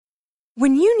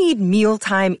When you need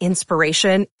mealtime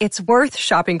inspiration, it's worth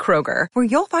shopping Kroger, where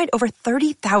you'll find over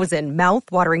 30,000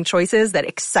 mouth-watering choices that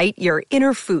excite your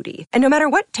inner foodie. And no matter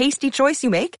what tasty choice you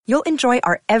make, you'll enjoy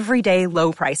our everyday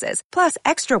low prices, plus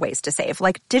extra ways to save,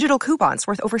 like digital coupons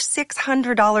worth over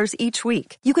 $600 each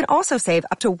week. You can also save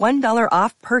up to $1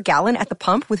 off per gallon at the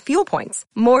pump with fuel points.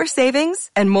 More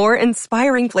savings and more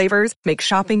inspiring flavors make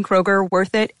shopping Kroger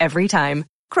worth it every time.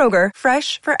 Kroger,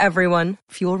 fresh for everyone.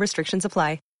 Fuel restrictions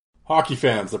apply. Hockey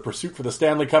fans, the pursuit for the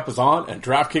Stanley Cup is on, and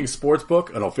DraftKings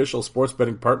Sportsbook, an official sports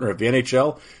betting partner of the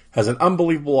NHL, has an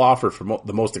unbelievable offer for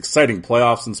the most exciting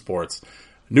playoffs in sports.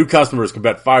 New customers can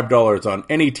bet $5 on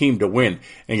any team to win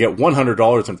and get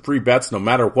 $100 in free bets no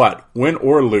matter what, win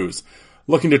or lose.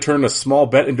 Looking to turn a small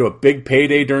bet into a big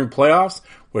payday during playoffs?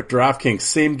 With DraftKings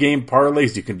same-game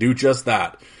parlays, you can do just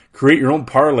that. Create your own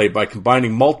parlay by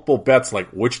combining multiple bets like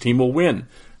which team will win,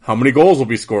 how many goals will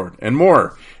be scored, and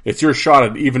more. It's your shot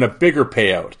at even a bigger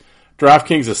payout.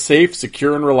 DraftKings is safe,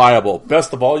 secure, and reliable.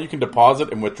 Best of all, you can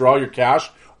deposit and withdraw your cash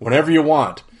whenever you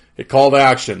want. A call to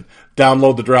action.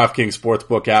 Download the DraftKings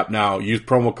Sportsbook app now. Use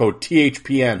promo code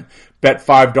THPN. Bet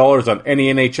 $5 on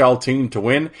any NHL team to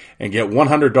win and get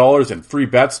 $100 in free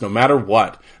bets no matter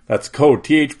what. That's code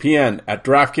THPN at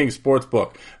DraftKings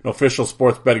Sportsbook, an official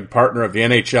sports betting partner of the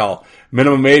NHL.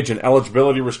 Minimum age and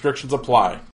eligibility restrictions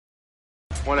apply.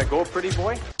 Want to go, pretty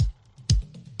boy?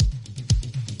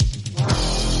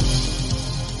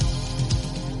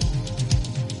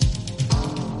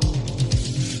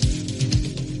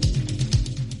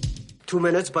 Two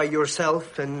minutes by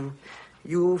yourself and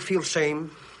you feel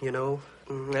shame,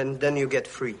 and then you get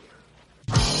free.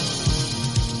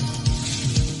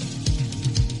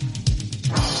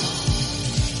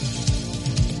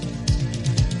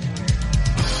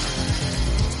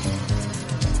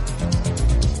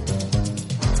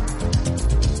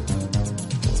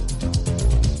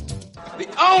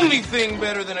 Only thing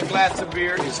better than a glass of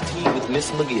beer is tea with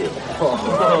Miss McGill.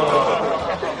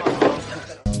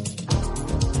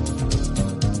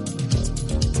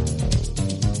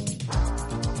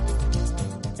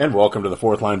 And welcome to the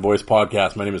Fourth Line Boys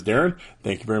podcast. My name is Darren.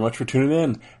 Thank you very much for tuning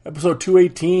in. Episode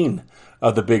 218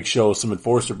 of The Big Show, some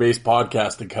enforcer-based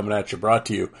podcasting coming at you, brought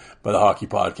to you by the Hockey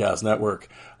Podcast Network.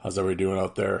 How's everybody doing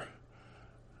out there?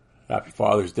 Happy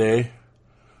Father's Day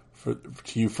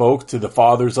to you folks, to the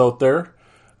fathers out there.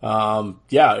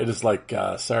 It is like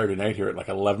Saturday night here at like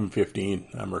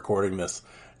 11:15. I'm recording this.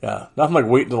 Yeah, nothing like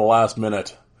waiting to the last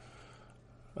minute.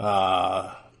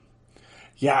 I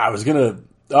was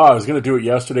gonna do it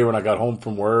yesterday when I got home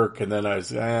from work, and then I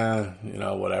was,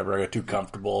 whatever. I got too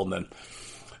comfortable, and then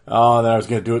I was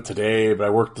gonna do it today, but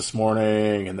I worked this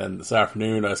morning, and then this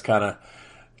afternoon I was kind of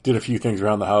did a few things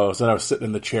around the house. Then I was sitting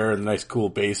in the chair in the nice cool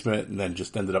basement, and then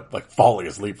just ended up like falling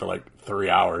asleep for like 3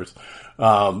 hours.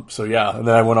 And then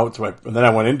I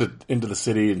went into the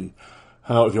city and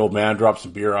hung out with the old man, dropped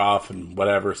some beer off and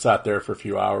whatever, sat there for a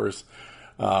few hours,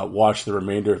 watched the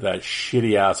remainder of that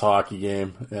shitty ass hockey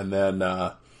game, and then,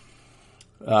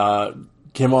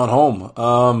 came on home.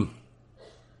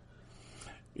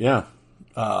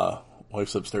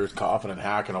 Wife's upstairs coughing and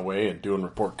hacking away and doing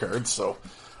report cards. So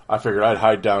I figured I'd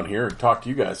hide down here and talk to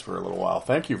you guys for a little while.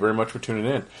 Thank you very much for tuning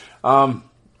in.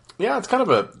 It's kind of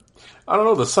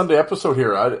the Sunday episode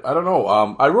here. I don't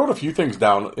know. I wrote a few things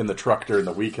down in the truck during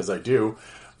the week as I do,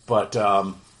 but,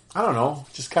 I don't know,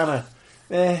 just kind of,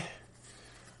 I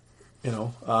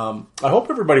hope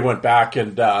everybody went back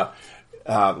and,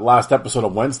 last episode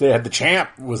of Wednesday, I had the champ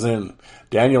was in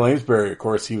Daniel Amesbury. Of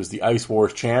course, he was the Ice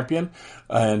Wars champion,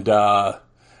 and,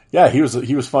 he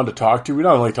was fun to talk to. We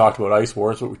not only talked about Ice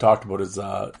Wars, but we talked about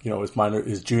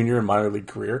his junior and minor league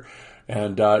career.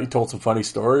 And he told some funny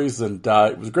stories, and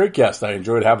it was a great guest. I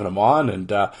enjoyed having him on, and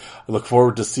I look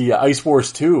forward to see Ice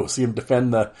Wars 2, see him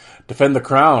defend the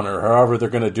crown, or however they're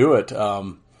going to do it.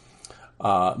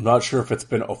 I'm not sure if it's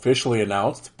been officially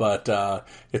announced, but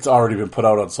it's already been put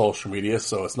out on social media,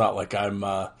 so it's not like I'm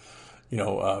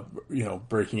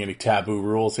breaking any taboo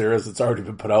rules here, as it's already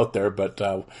been put out there. But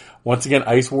once again,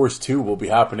 Ice Wars 2 will be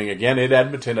happening again in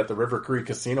Edmonton at the River Cree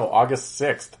Casino August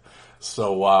 6th.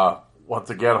 So once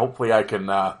again, hopefully I can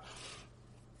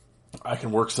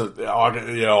work some,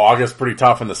 August pretty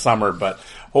tough in the summer, but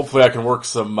hopefully I can work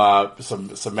some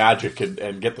magic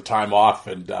and get the time off.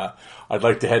 And I'd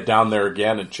like to head down there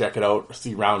again and check it out,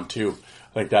 see round 2.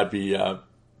 I think that'd be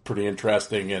pretty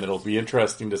interesting, and it'll be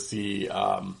interesting to see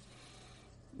the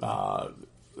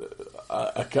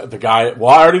guy. Well,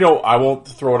 I already know, I won't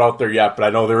throw it out there yet, but I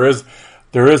know there is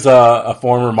a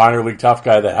former minor league tough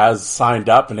guy that has signed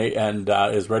up and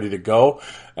is ready to go,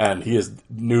 and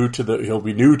he'll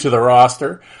be new to the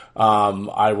roster.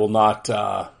 I will not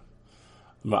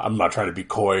I'm not trying to be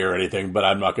coy or anything, but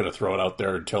I'm not going to throw it out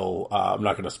there until I'm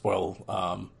not going to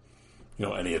spoil,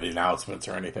 any of the announcements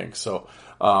or anything. So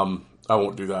I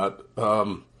won't do that.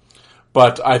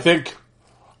 But I think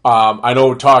I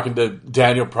know talking to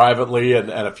Daniel privately and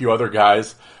a few other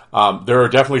guys, there are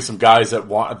definitely some guys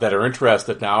that are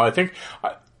interested now. I think.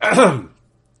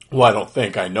 Well, I don't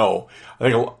think I know.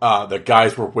 I think the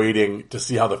guys were waiting to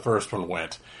see how the first one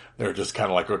went. They're just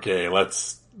kind of like, okay,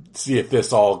 let's see if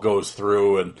this all goes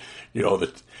through, and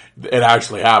that it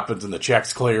actually happens, and the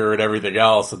checks clear and everything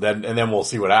else, and then we'll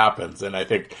see what happens. And I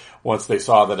think once they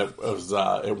saw that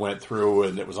it went through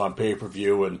and it was on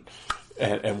pay-per-view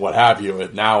and what have you,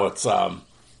 and now it's I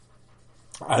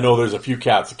know there's a few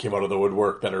cats that came out of the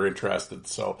woodwork that are interested.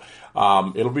 So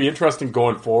it'll be interesting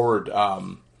going forward.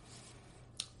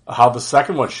 How the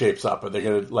second one shapes up. Are they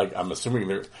going to, I'm assuming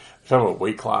they're talking about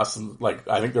weight class, and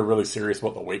I think they're really serious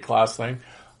about the weight class thing.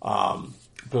 But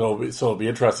it'll be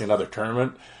interesting. Another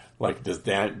tournament. Does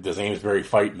Amesbury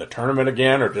fight in the tournament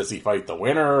again, or does he fight the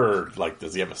winner, or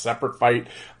does he have a separate fight?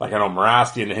 I know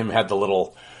Morasti and him had the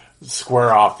little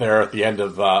square off there at the end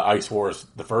of Ice Wars,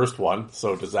 the first one.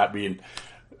 So does that mean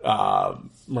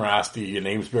Morasti and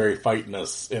Amesbury fight in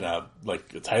a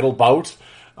title bout?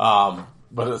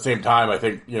 But at the same time, I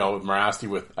think, with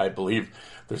Morasti, I believe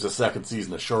there's a second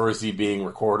season of Shoresy being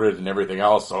recorded and everything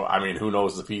else. So, who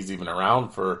knows if he's even around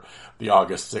for the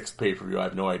August 6th pay-per-view. I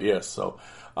have no idea. So,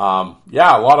 a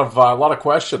lot of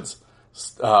questions,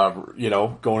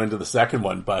 going into the second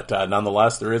one. But,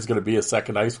 nonetheless, there is going to be a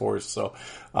second Ice Wars. So,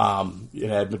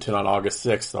 in Edmonton on August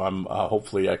 6th. So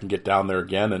hopefully I can get down there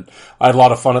again. And I had a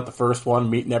lot of fun at the first one,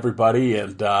 meeting everybody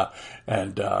and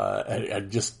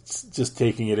just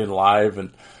taking it in live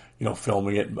and,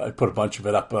 filming it. I put a bunch of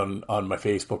it up on my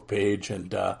Facebook page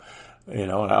and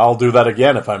I'll do that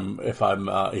again if I'm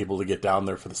able to get down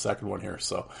there for the second one here.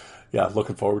 So yeah,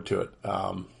 looking forward to it.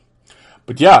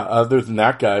 Other than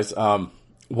that, guys,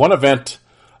 one event,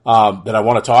 that I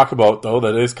want to talk about though,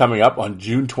 that is coming up on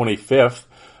June 25th.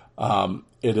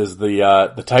 It is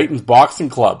the Titans Boxing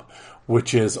Club,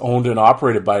 which is owned and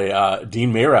operated by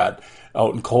Dean Mayrad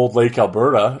out in Cold Lake,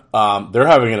 Alberta. They're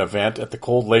having an event at the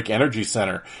Cold Lake Energy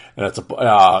Center, and it's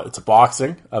a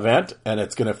boxing event, and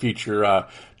it's going to feature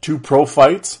 2 pro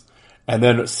fights and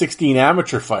then 16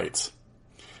 amateur fights.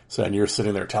 So, and you're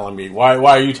sitting there telling me, why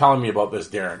are you telling me about this,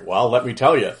 Darren? Well, let me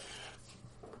tell you.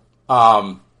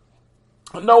 Not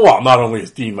only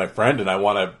is Dean my friend and I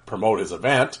want to promote his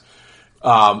event,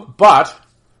 but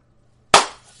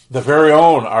the very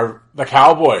own, the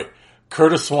cowboy,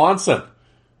 Curtis Swanson,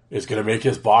 is going to make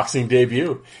his boxing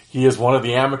debut. He is one of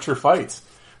the amateur fights.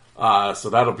 So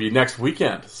that'll be next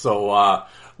weekend. So,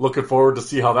 looking forward to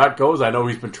see how that goes. I know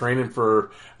he's been training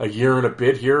for a year and a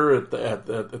bit here at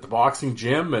the boxing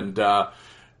gym, and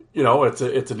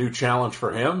it's a new challenge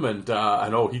for him. And I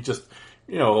know he just,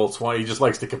 old Swan, he just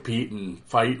likes to compete and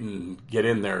fight and get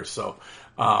in there. So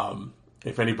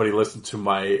if anybody listened to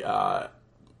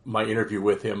my interview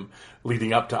with him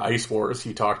leading up to Ice Wars,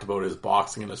 he talked about his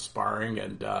boxing and his sparring,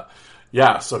 and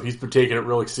so he's been taking it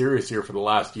really serious here for the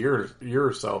last year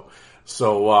or so.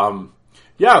 So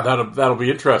that'll be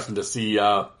interesting to see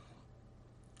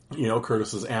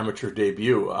Curtis's amateur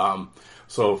debut.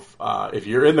 So if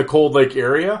you're in the Cold Lake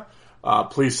area,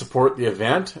 please support the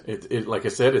event. It like I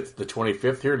said, it's the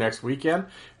 25th here next weekend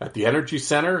at the Energy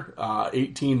Center.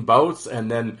 18 bouts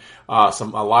and then a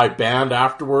live band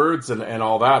afterwards and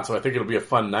all that. So I think it'll be a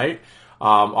fun night.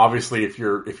 Obviously, if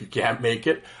you can't make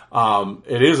it,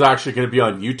 it is actually going to be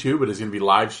on YouTube. It is going to be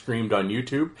live streamed on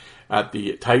YouTube at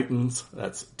the Titans.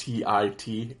 That's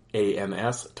Titans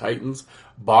Titans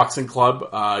Boxing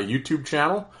Club YouTube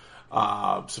channel.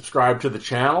 Subscribe to the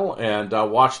channel and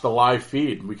watch the live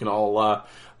feed. We can all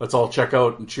let's all check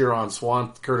out and cheer on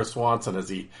Curtis Swanson as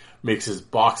he makes his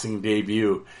boxing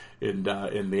debut in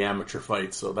the amateur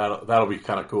fight. So that'll be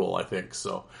kind of cool, I think.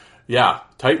 So yeah,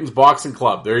 Titans Boxing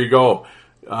Club. There you go.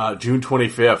 June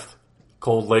 25th,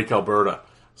 Cold Lake, Alberta.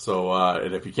 So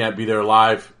and if you can't be there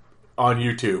live on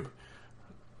YouTube,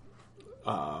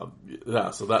 so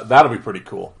that'll be pretty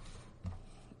cool.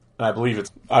 And I believe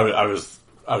it's.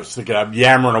 I was thinking I'm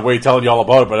yammering away telling you all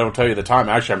about it, but I don't tell you the time.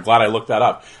 Actually, I'm glad I looked that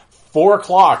up.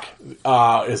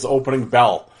 4:00 is opening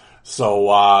bell. So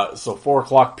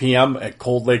 4:00 p.m. at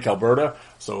Cold Lake, Alberta.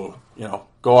 So,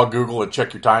 go on Google and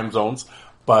check your time zones.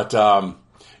 But, and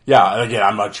again,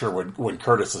 I'm not sure when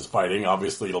Curtis is fighting.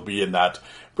 Obviously, it'll be in that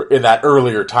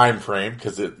earlier time frame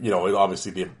because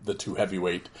obviously the 2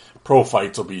 heavyweight pro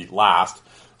fights will be last.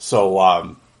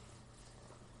 So,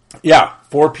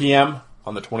 4 p.m.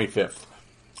 on the 25th.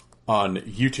 On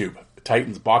YouTube,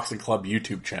 Titans Boxing Club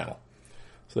YouTube channel.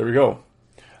 So there we go.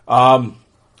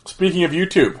 Speaking of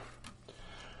YouTube,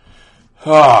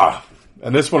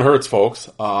 and this one hurts, folks.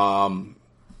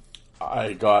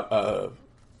 I got a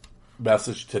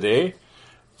message today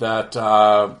that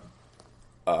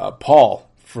Paul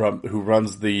who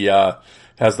runs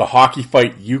has the Hockey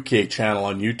Fight UK channel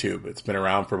on YouTube. It's been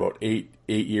around for about eight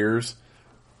years.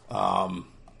 Yeah,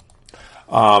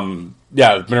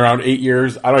 it's been around 8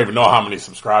 years. I don't even know how many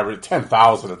subscribers.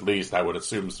 10,000 at least, I would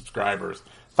assume, subscribers.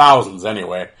 Thousands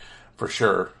anyway, for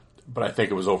sure. But I think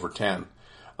it was over 10.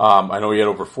 I know he had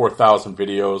over 4,000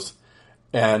 videos.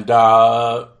 And,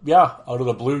 out of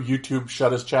the blue, YouTube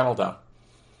shut his channel down.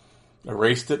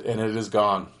 Erased it, and it is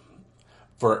gone.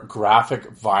 For graphic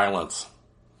violence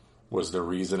was the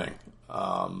reasoning.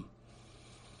 And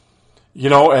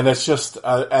it's just,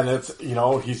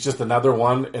 he's just another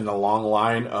one in the long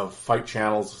line of fight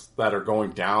channels that are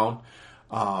going down.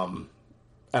 And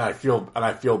I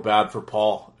feel bad for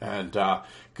Paul. And,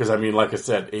 cause like I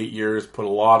said, 8 years, put a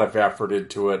lot of effort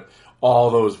into it. All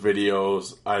those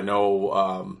videos, I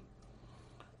know,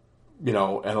 and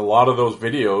a lot of those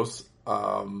videos,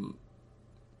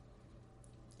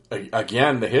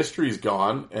 again, the history's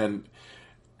gone, and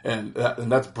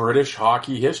that's British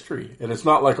hockey history. And it's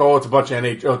not like, it's a bunch of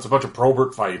it's a bunch of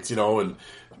Probert fights, and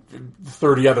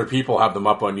 30 other people have them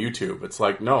up on YouTube. It's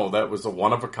like, no, that was a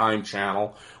one-of-a-kind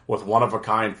channel with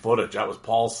one-of-a-kind footage. That was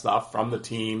Paul's stuff from the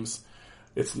teams.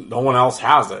 No one else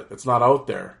has it. It's not out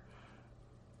there.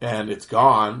 And it's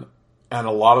gone. And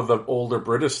a lot of the older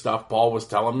British stuff, Paul was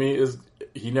telling me, is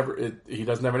he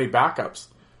doesn't have any backups.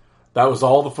 That was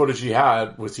all the footage he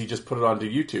had, was he just put it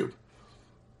onto YouTube.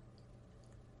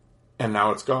 And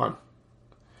now it's gone.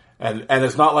 And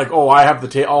it's not like, I have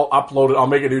the I'll upload it, I'll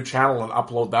make a new channel and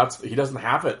upload that. He doesn't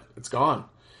have it. It's gone.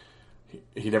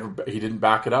 He didn't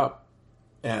back it up.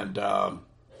 And,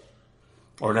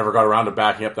 or never got around to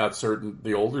backing up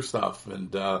the older stuff.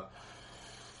 And, so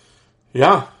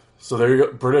there you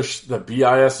go. the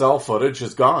BISL footage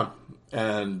is gone.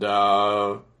 And,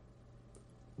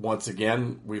 once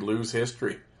again, we lose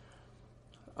history.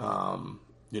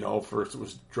 First it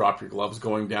was Drop Your Gloves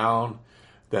going down.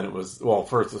 Then it was,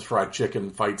 first this Fried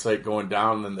Chicken fight site going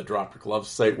down, and then the Drop Your Gloves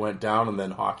site went down, and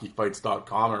then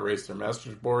hockeyfights.com erased their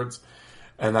message boards.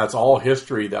 And that's all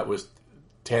history that was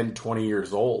 10, 20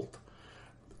 years old,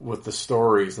 with the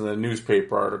stories and the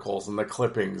newspaper articles and the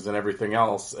clippings and everything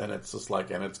else. And it's just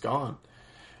like, and it's gone.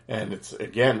 And it's,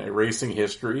 again, erasing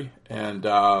history. And,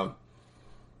 and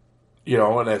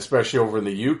especially over in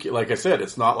the UK, like I said,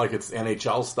 it's not like it's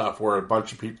NHL stuff where a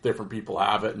bunch of different people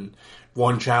have it, and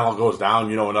one channel goes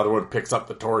down, another one picks up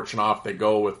the torch, and off they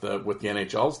go with the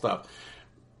NHL stuff.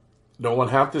 No one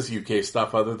had this UK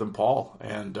stuff other than Paul,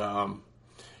 and and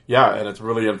it's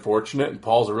really unfortunate. And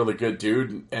Paul's a really good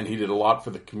dude, and he did a lot for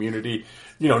the community.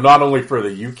 Not only for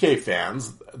the UK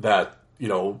fans that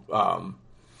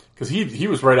because he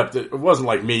was right up to. It wasn't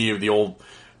like me, the old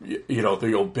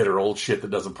bitter old shit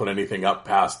that doesn't put anything up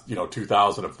past,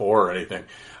 2004 or anything.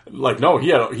 Like, no,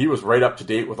 he was right up to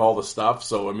date with all the stuff.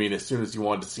 So, as soon as you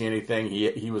wanted to see anything,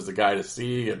 he was the guy to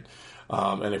see. And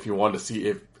if you wanted to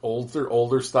see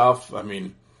older stuff,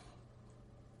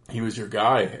 he was your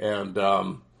guy. And,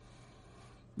 I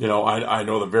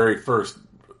know the very first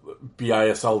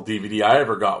BISL DVD I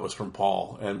ever got was from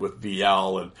Paul, and with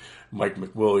VL and Mike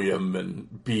McWilliam and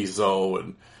Bezo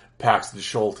and Paxton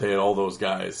Schulte and all those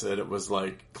guys, and it was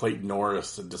like Clayton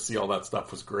Norris, and to see all that stuff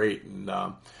was great. And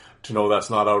to know that's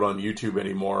not out on YouTube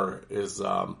anymore is,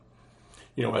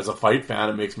 as a fight fan,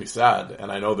 it makes me sad.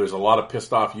 And I know there's a lot of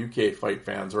pissed off UK fight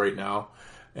fans right now,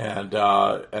 and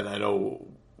I know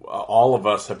all of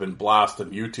us have been blasting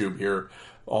YouTube here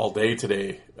all day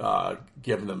today,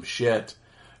 giving them shit,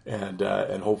 and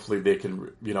hopefully they can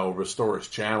restore his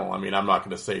channel. I'm not going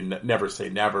to say never say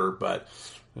never, but.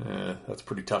 That's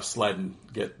pretty tough sled and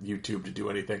get YouTube to do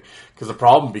anything, because the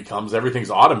problem becomes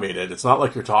everything's automated. It's not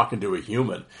like you're talking to a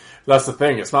human. That's the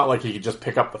thing. It's not like he could just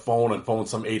pick up the phone and phone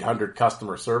some 800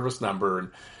 customer service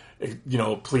number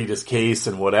and plead his case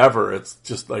and whatever. It's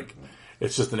just like,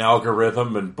 it's just an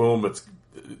algorithm, and boom, it's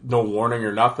no warning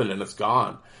or nothing, and it's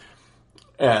gone.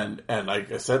 And like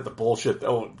I said, the bullshit,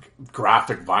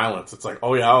 graphic violence. It's like,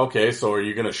 okay, so are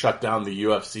you going to shut down the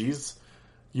UFC's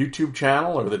YouTube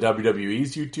channel, or the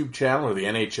WWE's YouTube channel, or the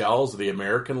NHL's, or the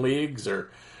American leagues,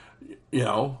 or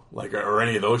or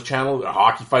any of those channels?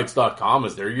 Hockeyfights.com,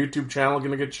 is their YouTube channel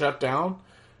going to get shut down?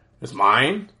 Is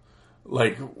mine?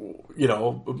 Graphic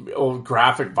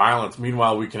violence.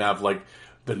 Meanwhile, we can have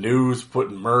the news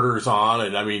putting murders on,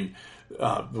 and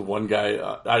the one guy,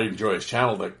 I enjoy his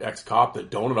channel, the ex-cop, the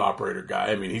donut operator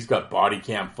guy. He's got body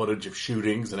cam footage of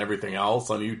shootings and everything else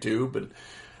on YouTube, and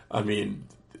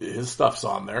his stuff's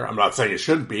on there. I'm not saying it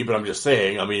shouldn't be, but I'm just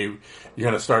saying, I mean, you're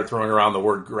going to start throwing around the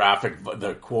word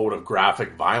the quote of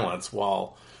graphic violence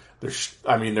while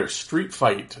there's street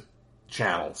fight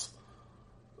channels.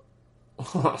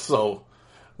 So,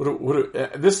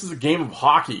 this is a game of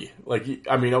hockey. Like,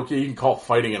 I mean, okay, you can call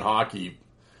fighting in hockey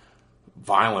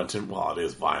violent, and well, it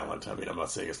is violent. I mean, I'm not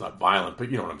saying it's not violent,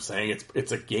 but you know what I'm saying?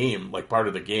 It's a game, like part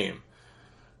of the game.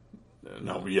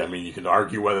 No, I mean, you can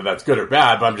argue whether that's good or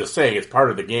bad, but I'm just saying it's part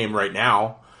of the game right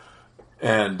now.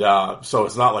 And so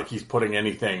it's not like he's putting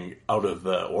anything out of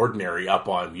the ordinary up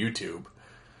on YouTube.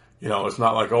 You know, it's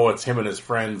not like, oh, it's him and his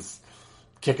friends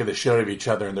kicking the shit out of each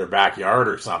other in their backyard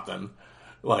or something.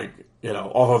 Like, you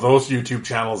know, although those YouTube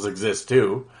channels exist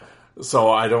too.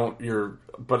 So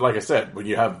but like I said, when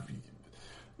you have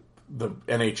the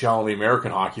NHL and the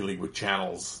American Hockey League with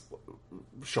channels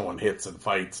showing hits and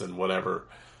fights and whatever,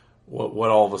 what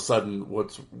all of a sudden,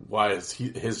 why is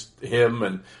him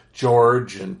and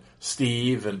George and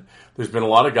Steve, and there's been a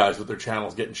lot of guys with their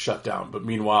channels getting shut down, but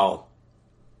meanwhile,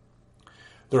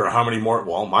 there are how many more?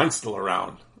 Well, mine's still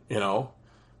around, I don't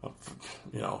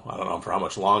know for how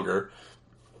much longer,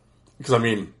 because I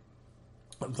mean,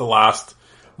 the last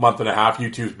month and a half,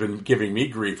 YouTube's been giving me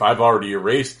grief. I've already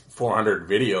erased 400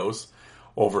 videos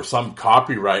over some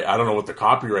copyright. I don't know what the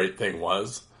copyright thing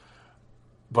was,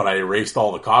 but I erased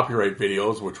all the copyright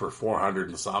videos, which were 400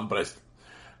 and some, but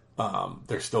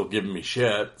they're still giving me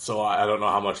shit, so I don't know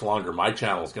how much longer my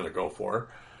channel is going to go for.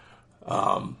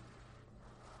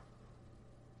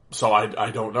 So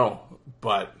I don't know,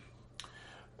 but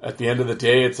at the end of the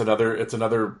day, it's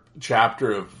another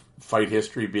chapter of fight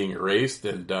history being erased,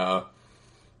 and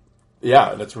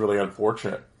and it's really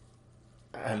unfortunate,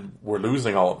 and we're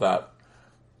losing all of that.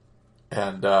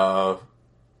 And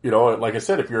like I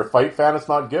said, if you're a fight fan, it's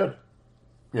not good.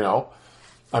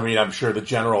 I mean, I'm sure the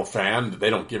general fan, they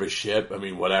don't give a shit. I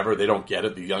mean, whatever, they don't get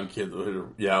it. The young kids,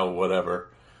 whatever.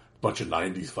 Bunch of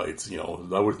 90s fights,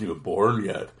 I wasn't even born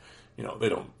yet. They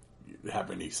don't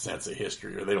have any sense of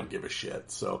history, or they don't give a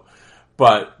shit. So,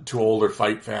 but to older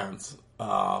fight fans,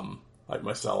 like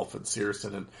myself and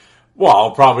Searson, and,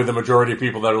 well, probably the majority of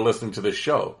people that are listening to this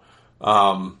show,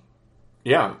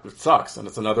 it sucks, and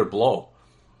it's another blow.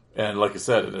 And like I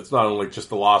said, it's not only just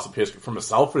the loss of history from a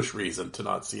selfish reason to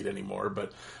not see it anymore,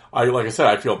 but I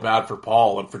feel bad for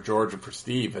Paul and for George and for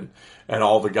Steve and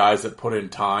all the guys that put in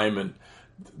time and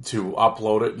to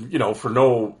upload it, for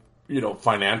no,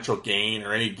 financial gain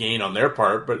or any gain on their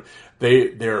part, but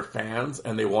they're fans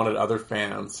and they wanted other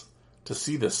fans to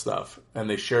see this stuff, and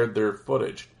they shared their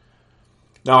footage.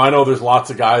 Now, I know there's lots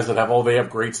of guys that they have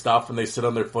great stuff and they sit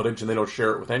on their footage and they don't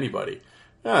share it with anybody.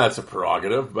 Yeah, that's a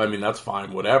prerogative. I mean, that's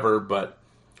fine, whatever. But,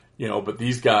 but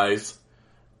these guys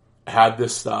had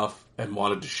this stuff and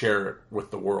wanted to share it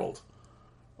with the world.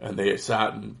 And they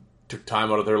sat and took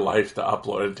time out of their life to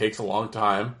upload it. It takes a long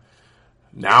time.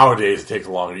 Nowadays, it takes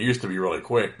a long. It used to be really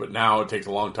quick, but now it takes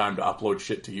a long time to upload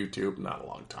shit to YouTube. Not a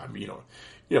long time,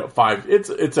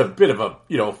 It's a bit of a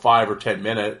 5 or 10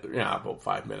 minute, about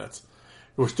 5 minutes,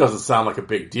 which doesn't sound like a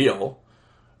big deal.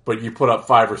 But you put up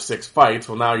 5 or 6 fights,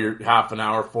 well, now you're half an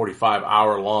hour,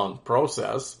 45-hour long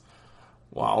process.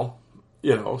 Well,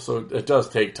 so it does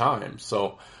take time.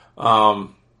 So,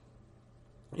 and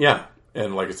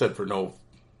like I said, for no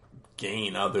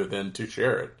gain other than to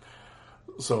share it.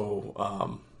 So,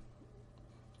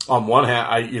 on one hand,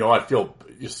 I feel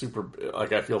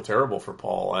I feel terrible for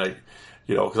Paul.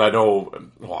 Because I know,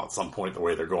 well, at some point the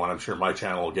way they're going, I'm sure my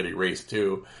channel will get erased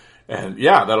too. And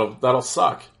that'll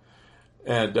suck.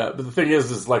 And but the thing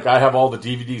is like I have all the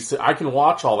DVDs. I can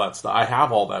watch all that stuff. I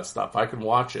have all that stuff. I can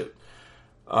watch it.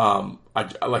 Like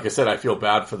I said, I feel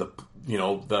bad for the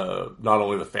not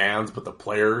only the fans but the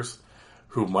players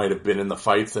who might have been in the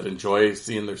fights that enjoy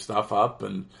seeing their stuff up.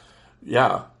 And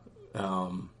so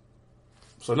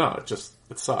no,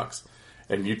 it sucks.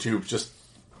 And YouTube just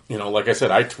like I said,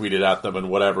 I tweeted at them and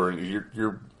whatever.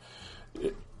 And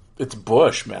it's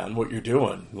Bush, man, what you're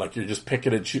doing. Like, you're just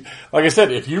picking and choosing. Like I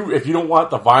said, if you don't want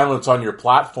the violence on your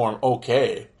platform,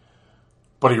 okay.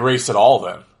 But erase it all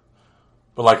then.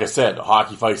 But like I said,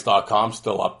 hockeyfights.com's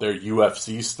still up there.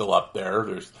 UFC's still up there.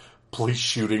 There's police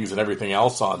shootings and everything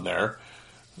else on there.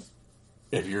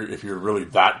 If you're really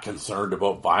that concerned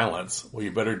about violence, well,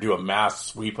 you better do a mass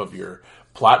sweep of your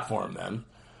platform then.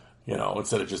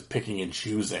 Instead of just picking and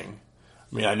choosing.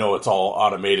 I mean, I know it's all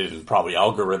automated and probably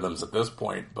algorithms at this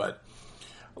point, but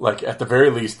like at the very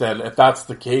least then, if that's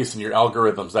the case and your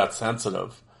algorithm's that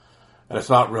sensitive, and it's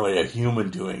not really a human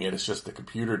doing it, it's just the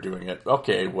computer doing it,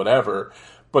 okay, whatever.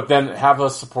 But then have a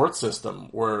support system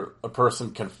where a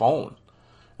person can phone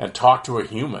and talk to a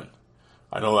human.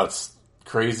 I know that's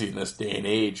crazy in this day and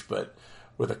age, but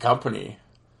with a company.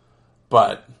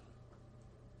 But,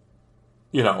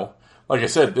 you know, like I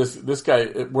said, this guy,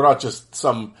 we're not just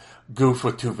some goof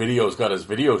with 2 videos got his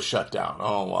videos shut down.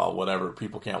 Oh, well, whatever.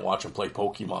 People can't watch him play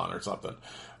Pokemon or something.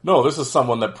 No, this is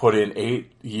someone that put in 8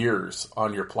 years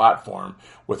on your platform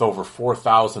with over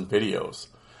 4,000 videos.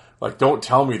 Like, don't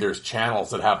tell me there's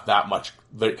channels that have that much.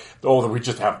 We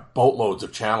just have boatloads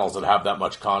of channels that have that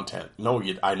much content. No,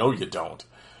 I know you don't.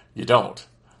 You don't.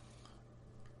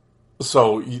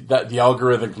 So that the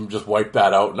algorithm can just wipe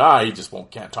that out. Nah, you just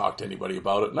can't talk to anybody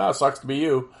about it. Nah, it sucks to be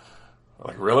you.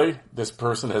 Like, really? This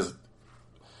person has,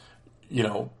 you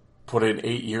know, put in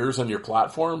 8 years on your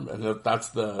platform, and that's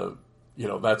the, you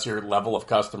know, that's your level of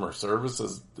customer service,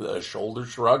 is a shoulder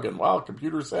shrug and, wow,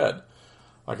 computer said.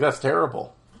 Like, that's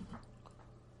terrible.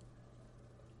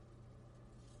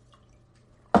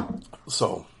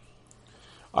 So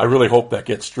I really hope that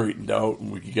gets straightened out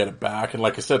and we can get it back. And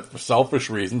like I said, for selfish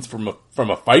reasons, from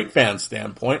a fight fan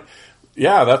standpoint,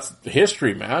 yeah, that's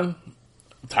history, man.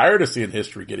 I'm tired of seeing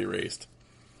history get erased.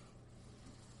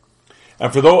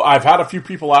 And I've had a few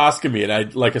people asking me,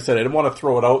 and like I said, I didn't want to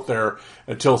throw it out there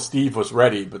until Steve was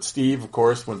ready. But Steve, of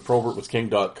course, when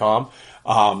ProbertWasKing.com,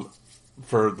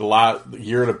 for the last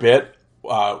year and a bit,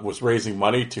 was raising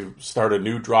money to start a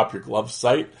new Drop Your Gloves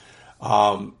site.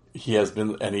 He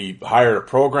hired a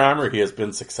programmer. He has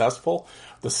been successful.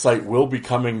 The site will be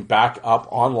coming back up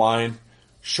online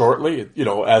shortly. You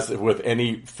know, as with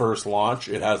any first launch,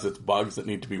 it has its bugs that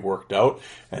need to be worked out.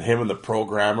 And him and the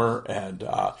programmer, and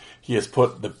he has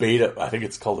put the beta, I think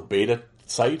it's called a beta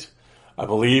site, I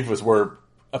believe, was where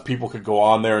people could go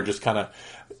on there and just kind of,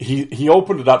 he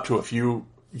opened it up to a few,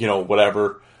 you know,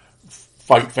 whatever,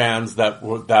 fight fans that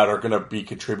are going to be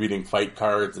contributing fight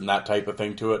cards and that type of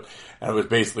thing to it. And it was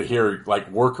basically here, like,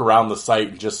 work around the site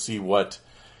and just see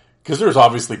because there's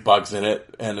obviously bugs in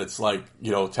it, and it's like,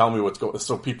 you know, tell me what's going.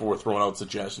 So people were throwing out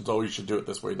suggestions. Oh, you should do it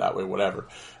this way, that way, whatever.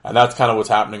 And that's kind of what's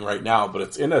happening right now. But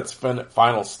it's in its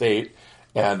final state,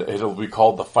 and it'll be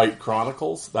called the Fight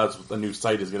Chronicles. That's what the new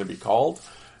site is going to be called.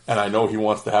 And I know he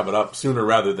wants to have it up sooner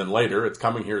rather than later. It's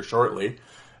coming here shortly,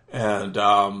 and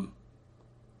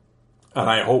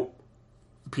I hope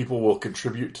people will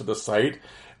contribute to the site.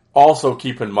 Also,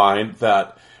 keep in mind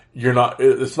that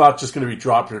it's not just going to be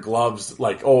Drop Your Gloves,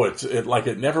 like, oh,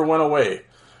 it never went away.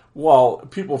 Well,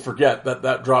 people forget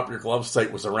that Drop Your Gloves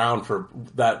site was around for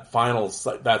that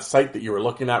that site that you were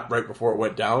looking at right before it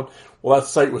went down. Well, that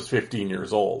site was 15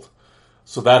 years old.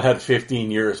 So that had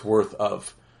 15 years worth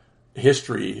of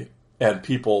history and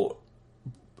people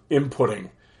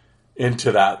inputting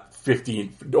into that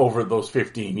over those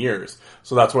 15 years.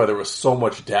 So that's why there was so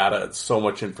much data and so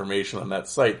much information on that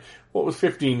site. Well, it was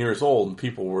 15 years old, and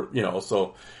people were, you know,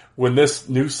 so when this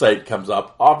new site comes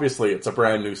up, obviously it's a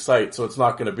brand new site, so it's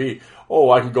not going to be,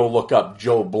 oh, I can go look up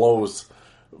Joe Blow's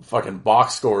fucking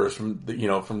box scores from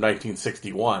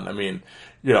 1961. I mean,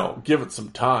 you know, give it some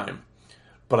time.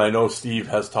 But I know Steve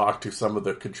has talked to some of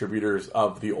the contributors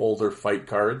of the older fight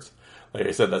cards. Like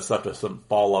I said, that stuff doesn't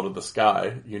fall out of the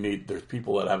sky. There's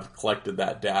people that have collected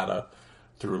that data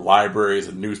through libraries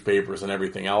and newspapers and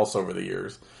everything else over the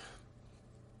years.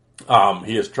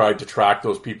 He has tried to track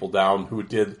those people down who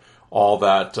did all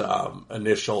that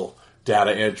initial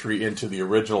data entry into the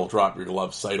original Drop Your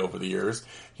Gloves site over the years.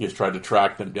 He has tried to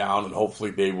track them down, and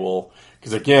hopefully they will,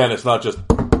 because again, it's not just,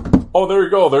 oh, there you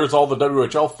go, there's all the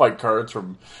WHL fight cards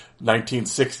from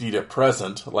 1960 to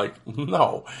present. Like,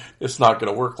 no, it's not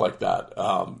going to work like that.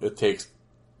 It takes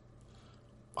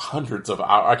hundreds of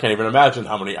hours. I can't even imagine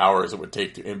how many hours it would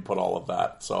take to input all of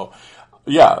that. So,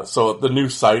 yeah, so the new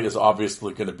site is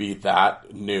obviously going to be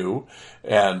that new,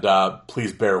 and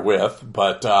please bear with.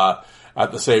 But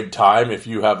at the same time, if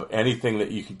you have anything that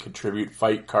you can contribute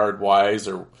fight card-wise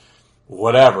or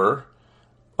whatever,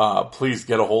 please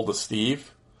get a hold of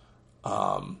Steve.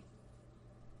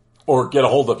 Or get a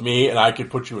hold of me, and I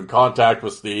could put you in contact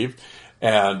with Steve.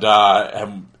 And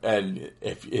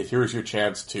if here's your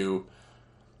chance to.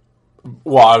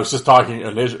 Well, I was just talking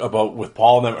about with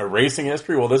Paul and them erasing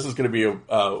history. Well, this is going to be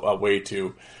a way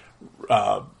to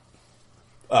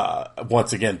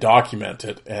once again document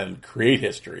it and create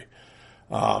history.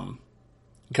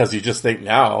 Because you just think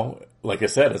now, like I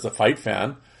said, as a fight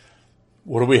fan,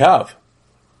 what do we have?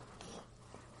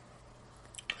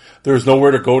 There's nowhere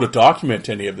to go to document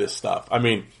any of this stuff. I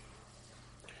mean,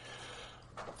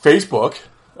 Facebook.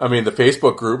 I mean, the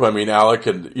Facebook group. I mean, Alec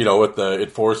and, you know, with the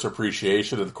Enforcer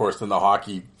Appreciation, and of course, then the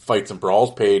Hockey Fights and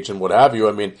Brawls page and what have you.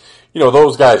 I mean, you know,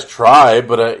 those guys try,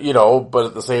 but you know, but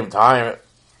at the same time,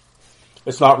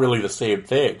 it's not really the same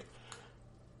thing.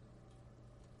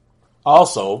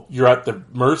 also, you're at the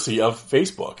mercy of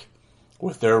Facebook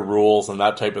with their rules and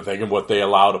that type of thing and what they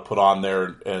allow to put on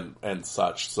there and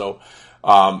such. So,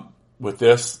 with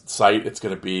this site, it's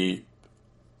going to be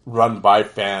run by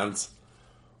fans,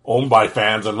 owned by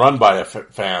fans, and run by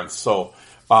fans. So,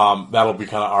 that'll be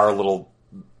kind of our little,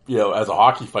 as a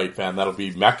hockey fight fan, that'll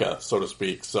be Mecca, so to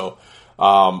speak. So,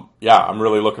 I'm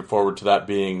really looking forward to that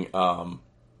being, put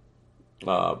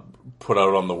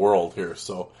out on the world here.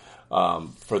 So,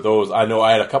 for those, I know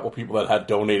I had a couple people that had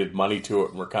donated money to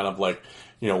it and were kind of like,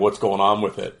 what's going on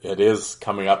with it? It is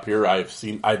coming up here.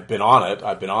 I've been on it.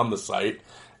 I've been on the site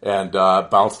and,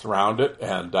 bounced around it.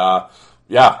 And,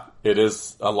 it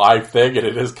is a live thing and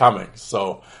it is coming.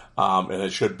 So, and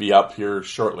it should be up here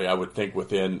shortly, I would think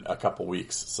within a couple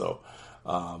weeks. So,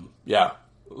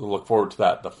 look forward to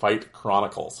that. The Fight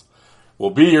Chronicles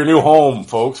will be your new home,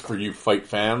 folks, for you fight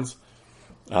fans.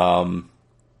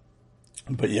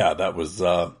 But yeah, that was,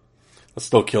 that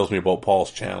still kills me about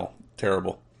Paul's channel.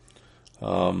 Terrible.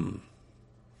 Guys,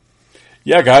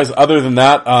 other than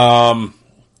that, I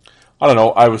don't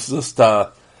know. I was just,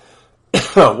 well,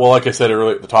 like I said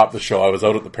earlier at the top of the show, I was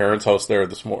out at the parents' house there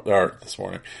this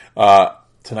morning,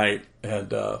 tonight,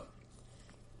 and, oh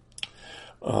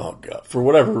god, for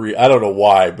whatever reason, I don't know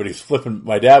why, but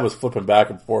my dad was flipping back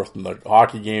and forth from the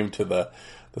hockey game to the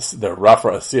rough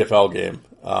CFL game.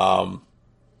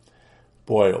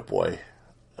 Boy, oh boy.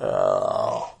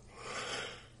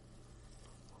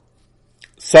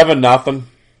 7-0.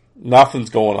 Nothing's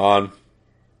going on.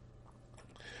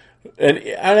 And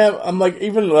I'm like,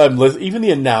 even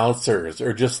the announcers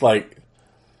are just like,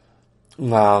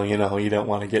 well, you don't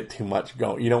want to get too much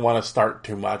going. You don't want to start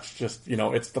too much. Just,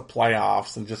 it's the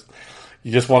playoffs and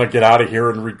you just want to get out of here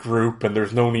and regroup and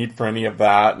there's no need for any of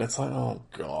that. And it's like, oh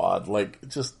God,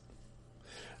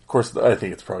 of course, I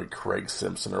think it's probably Craig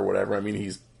Simpson or whatever. I mean,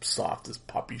 he's soft as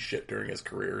puppy shit during his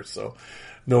career. So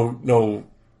no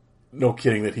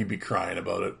kidding that he'd be crying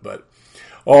about it, but,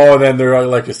 then they're,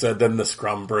 like I said, then the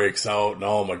scrum breaks out and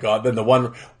oh my God, then the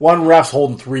one ref's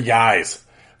holding 3 guys.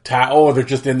 They're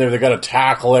just in there. They got to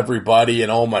tackle everybody,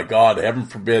 and oh my God, heaven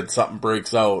forbid something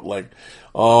breaks out.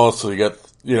 So you got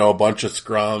a bunch of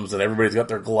scrums, and everybody's got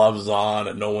their gloves on,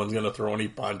 and no one's gonna throw any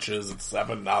punches. It's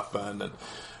 7-0, and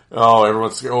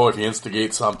everyone's if you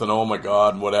instigate something, oh my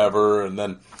God, whatever. And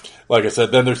then, like I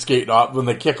said, then they're skating off when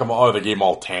they kick them. They gave them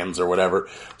all 10s or whatever.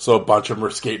 So a bunch of them are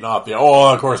skating off.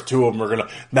 Of course, 2 of them are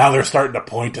now they're starting to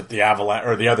point at the Avalanche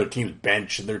or the other team's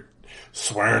bench, and they're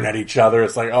swearing at each other.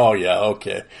 It's like, oh yeah,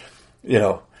 okay.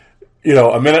 A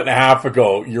minute and a half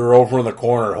ago, you're over in the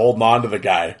corner holding on to the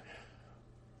guy.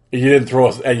 You didn't throw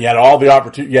us, and you had all the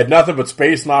opportunity. You had nothing but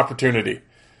space and opportunity.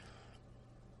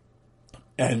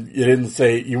 And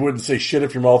you wouldn't say shit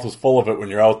if your mouth was full of it when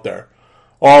you're out there.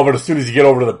 But as soon as you get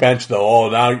over to the bench though,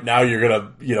 now you're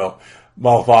gonna,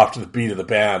 mouth off to the beat of the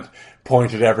band,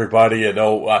 point at everybody and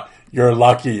you're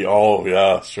lucky. Oh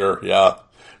yeah, sure, yeah.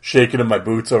 Shaking in my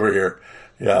boots over here.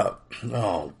 Yeah.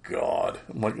 Oh God.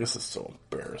 I'm like, this is so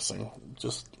embarrassing.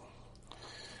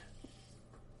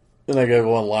 Then I gotta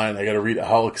go online. I gotta read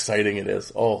how exciting it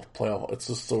is. Oh, playoff. It's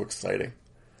just so exciting.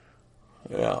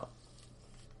 Yeah.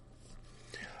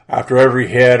 After every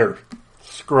hit or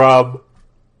scrub,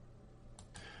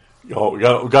 we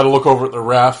gotta look over at the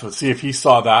ref and see if he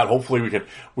saw that. Hopefully we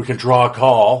can draw a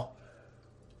call.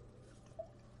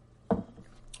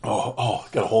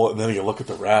 Got to hold it, and then you look at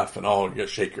the ref, and you gotta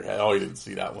shake your head. You didn't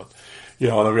see that one. And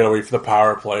then we gotta wait for the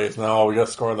power plays. No, we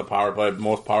gotta score on the power play.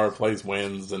 Most power plays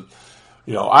wins, and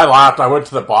I laughed. I went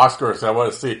to the box score, so I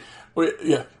want to see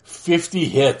 50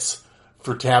 hits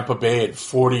for Tampa Bay and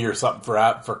 40 or something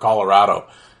for Colorado.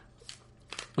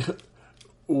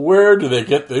 Where do they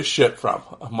get this shit from?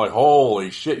 I'm like,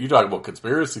 holy shit! You talking about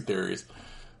conspiracy theories?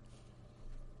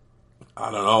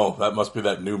 I don't know. That must be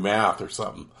that new math or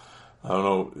something. I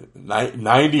don't know,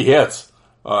 90 hits.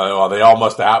 They all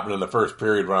must have happened in the first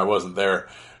period when I wasn't there.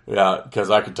 Yeah,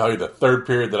 because I can tell you the third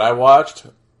period that I watched,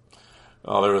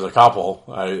 there was a couple.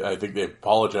 I think they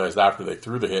apologized after they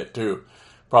threw the hit, too.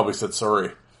 Probably said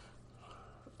sorry.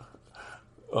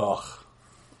 Ugh.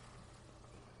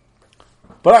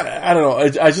 But I don't know.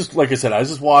 I just, like I said, I was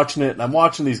just watching it, and I'm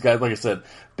watching these guys, like I said,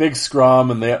 big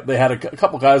scrum, and they had a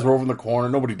couple guys were over in the corner.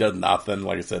 Nobody does nothing,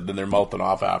 like I said. Then they're mouthing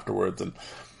off afterwards, and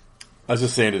I was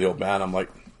just saying to the old man, I'm like,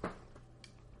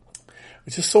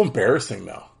 it's just so embarrassing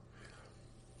now.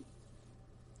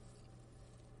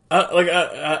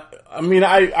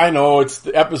 I know it's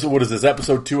the episode, what is this,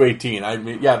 episode 218. I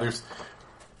mean, yeah, there's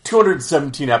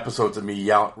 217 episodes of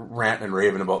me ranting and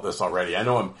raving about this already. I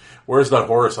know where's that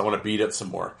horse? I want to beat it some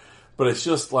more. But it's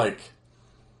just like,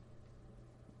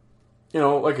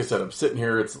 like I said, I'm sitting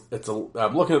here.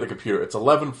 I'm looking at the computer. It's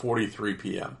 11:43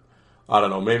 p.m. I don't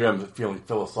know. Maybe I'm feeling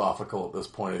philosophical at this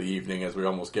point of the evening as we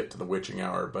almost get to the witching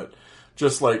hour. But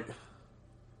just like,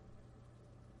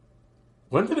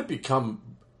 when did it become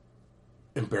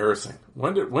embarrassing?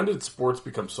 When did sports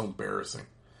become so embarrassing?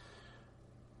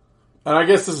 And I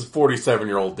guess this is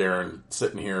 47-year-old Darren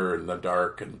sitting here in the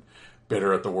dark and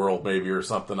bitter at the world, maybe, or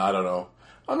something. I don't know.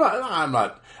 I'm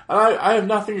not. And I have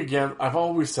nothing against. I've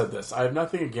always said this. I have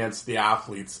nothing against the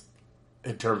athletes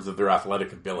in terms of their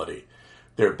athletic ability.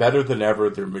 They're better than ever.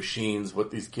 They're machines.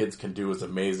 What these kids can do is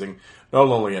amazing. Not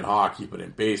only in hockey, but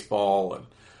in baseball and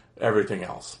everything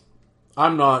else.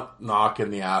 I'm not knocking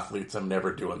the athletes. I'm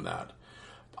never doing that.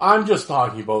 I'm just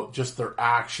talking about just their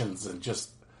actions and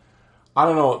just, I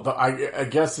don't know. I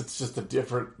guess it's just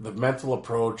the mental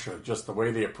approach or just the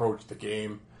way they approach the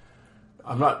game.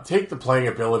 I'm not, take the playing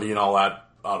ability and all that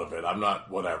out of it. I'm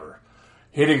not, whatever.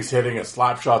 Hitting's hitting, a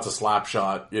slap shot's a slap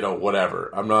shot,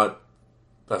 whatever.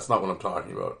 That's not what I'm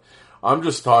talking about. I'm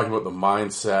just talking about the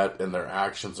mindset and their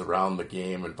actions around the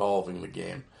game, involving the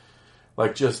game.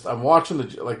 Like, I'm watching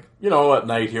at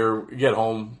night here, we get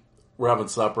home, we're having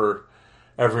supper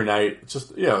every night. It's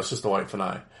just, it's just the wife and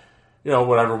I.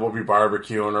 Whatever, we'll be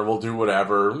barbecuing or we'll do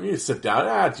whatever. We sit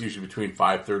down. It's usually between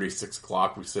 5:30, 6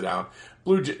 o'clock. We sit down.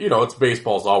 It's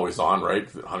baseball's always on,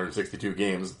 right? 162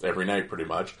 games every night, pretty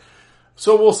much.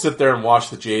 So we'll sit there and watch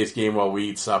the Jays game while we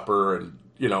eat supper and,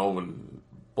 and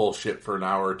bullshit for an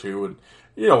hour or two and,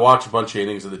 watch a bunch of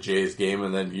innings of the Jays game.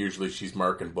 And then usually she's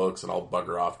marking books and I'll bug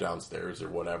her off downstairs or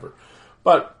whatever.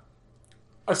 But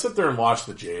I sit there and watch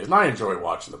the Jays and I enjoy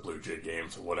watching the Blue Jay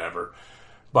games or whatever.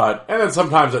 And then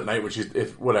sometimes at night,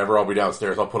 I'll be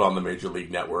downstairs, I'll put on the Major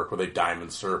League Network where they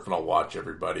diamond surf and I'll watch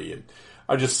everybody and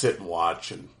I just sit and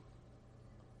watch. And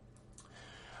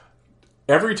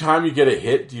every time you get a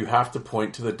hit, do you have to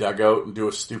point to the dugout and do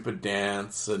a stupid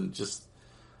dance and just,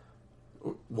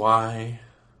 why?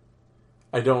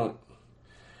 I don't.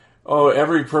 Oh,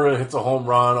 every person hits a home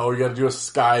run. Oh, you got to do a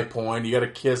sky point. You got to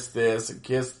kiss this and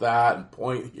kiss that and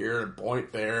point here and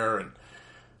point there. And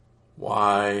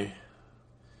why?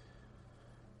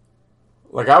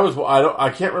 Like I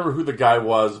can't remember who the guy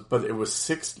was, but it was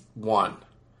 6-1.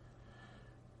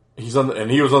 He was on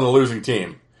the losing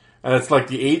team. And it's like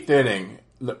the 8th inning.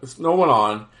 There's no one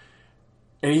on.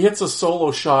 And he hits a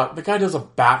solo shot. The guy does a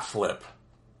bat flip.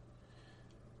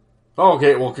 Oh,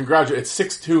 okay, well, congratulations.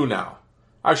 It's 6-2 now.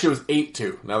 Actually, it was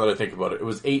 8-2, now that I think about it. It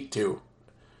was 8-2.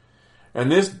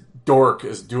 And this dork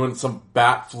is doing some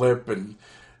bat flip, and,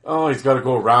 he's got to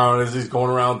go around. As he's going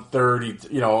around third,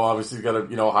 obviously he's got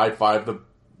to, high-five the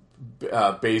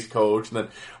base coach, and then,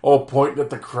 point at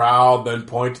the crowd, then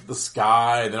point at the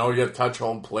sky, and then, you got to touch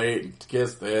home plate, and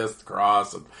kiss this,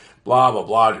 cross, and blah, blah,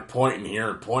 blah. You're pointing here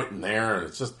and pointing there,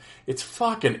 and it's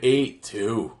fucking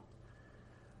 8-2.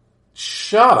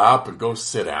 Shut up and go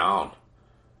sit down.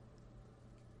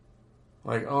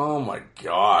 Like, oh my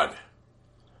God.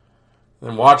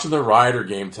 Then watching the Rider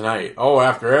game tonight. Oh,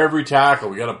 after every tackle,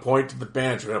 we got to point to the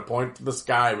bench. We got to point to the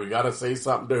sky. We got to say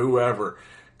something to whoever.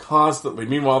 Constantly.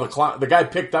 Meanwhile, the guy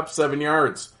picked up 7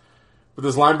 yards. But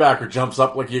this linebacker jumps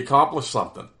up like he accomplished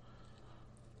something.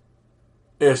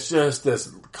 It's just this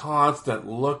constant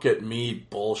look at me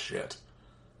bullshit.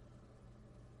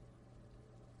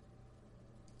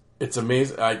 It's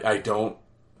amazing. I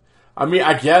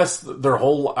guess their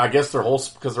whole,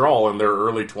 because they're all in their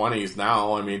early 20s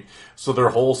now. So their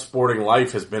whole sporting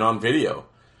life has been on video.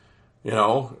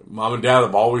 Mom and dad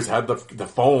have always had the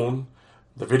phone,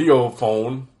 the video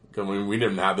phone. We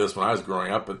didn't have this when I was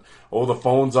growing up, but the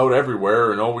phone's out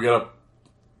everywhere, and we gotta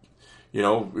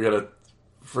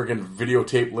friggin'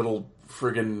 videotape little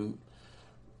friggin',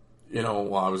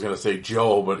 I was gonna say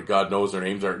Joe, but God knows their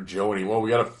names aren't Joe anymore. We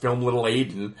gotta film little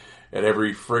Aiden at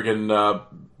every friggin'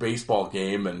 baseball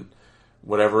game and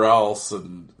whatever else,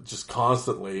 and just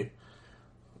constantly.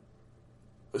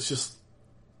 It's just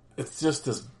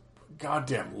this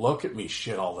goddamn look at me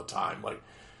shit all the time. Like,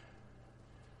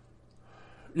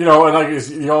 and you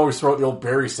always throw out the old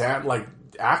Barry Sanders,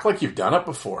 act like you've done it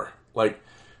before. Like,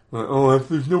 if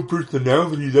there's no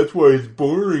personality, that's why it's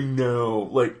boring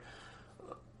now.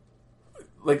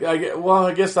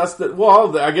 I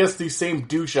guess these same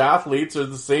douche athletes are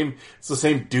it's the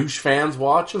same douche fans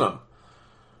watching them.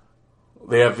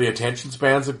 They have the attention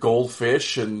spans of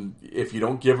goldfish, and if you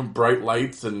don't give them bright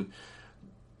lights and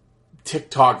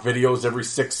TikTok videos every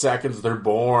 6 seconds, they're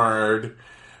bored.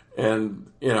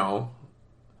 And,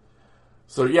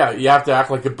 so yeah, you have to act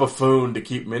like a buffoon to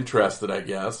keep them interested, I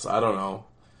guess. I don't know.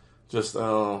 I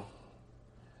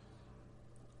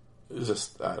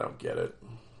don't get it.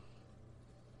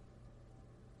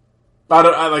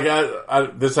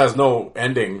 This has no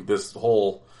ending. This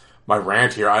whole my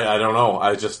rant here. I don't know.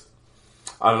 I don't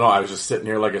know. I was just sitting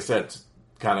here, like I said,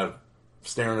 kind of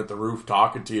staring at the roof,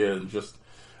 talking to you, and just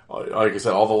like I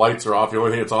said, all the lights are off. The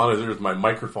only thing that's on is my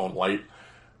microphone light,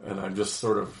 and I'm just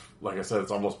sort of, like I said,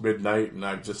 it's almost midnight, and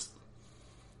I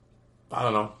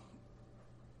don't know.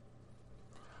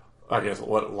 I guess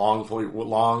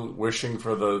long wishing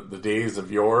for the days of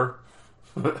yore.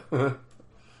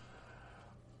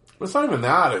 It's not even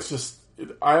that. It's just,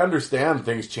 I understand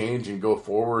things change and go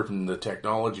forward and the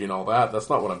technology and all that. That's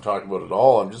not what I'm talking about at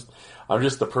all. I'm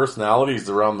just the personalities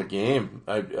around the game.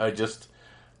 They're just,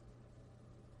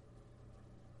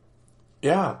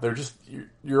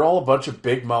 you're all a bunch of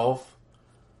big mouth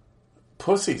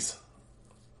pussies.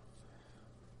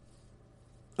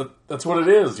 That's what it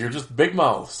is. You're just big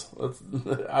mouths.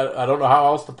 I don't know how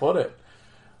else to put it.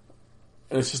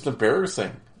 And it's just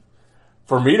embarrassing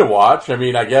for me to watch. I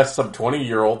mean, I guess some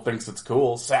 20-year-old thinks it's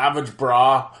cool. Savage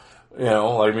bra,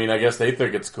 I guess they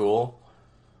think it's cool.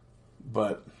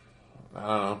 But, I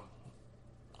don't know.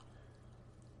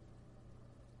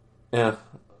 Yeah.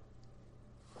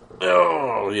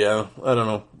 Oh, yeah. I don't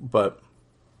know. But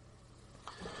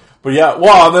yeah,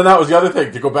 well, and then that was the other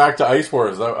thing. To go back to Ice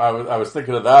Wars, I was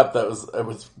thinking of that.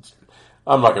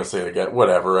 I'm not going to say it again.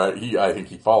 Whatever. I think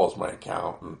he follows my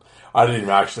account, and I didn't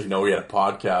even actually know he had a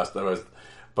podcast.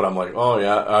 But I'm like, oh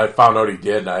yeah. I found out he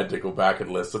did, and I had to go back and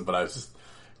listen. But I was just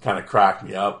kind of cracked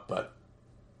me up. But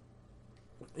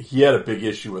he had a big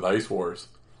issue with Ice Wars.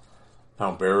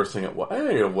 How embarrassing it was.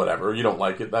 Hey, whatever. You don't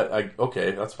like it. Okay,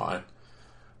 that's fine.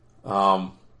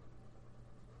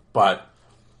 But.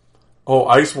 Oh,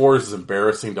 Ice Wars is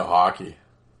embarrassing to hockey.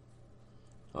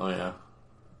 Oh, yeah.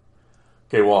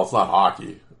 Okay, well, it's not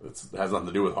hockey. It has nothing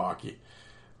to do with hockey.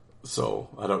 So,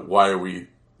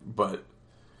 but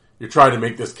you're trying to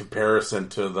make this comparison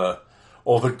to the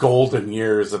golden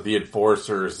years of the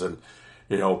Enforcers and,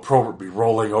 Probert be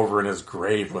rolling over in his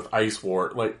grave with Ice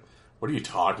War. Like, what are you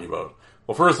talking about?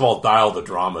 Well, first of all, dial the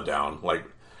drama down. Like,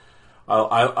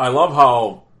 I love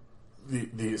how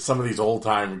some of these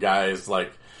old-time guys,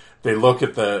 like, they look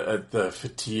at the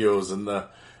Fatios and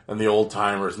the old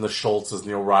timers and the Schultzes and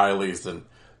the O'Reillys and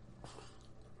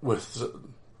with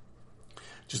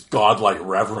just godlike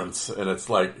reverence, and it's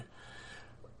like,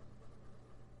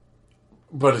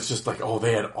 but it's just like, oh,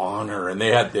 they had honor and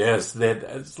they had this.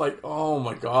 It's like, oh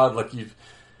my God, like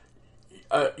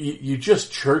you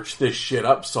just church this shit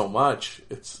up so much.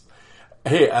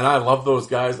 Hey, and I love those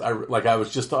guys. I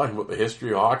was just talking about the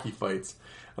history of hockey fights.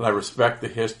 And I respect the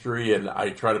history, and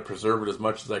I try to preserve it as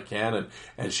much as I can,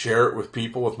 and share it with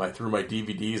people through my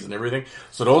DVDs and everything.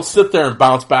 So don't sit there and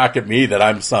bounce back at me that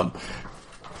I'm some,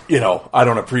 I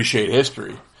don't appreciate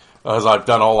history, as I've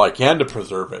done all I can to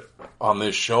preserve it on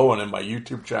this show and in my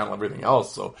YouTube channel, and everything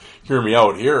else. So hear me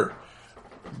out here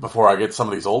before I get some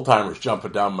of these old timers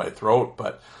jumping down my throat.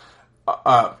 But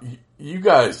you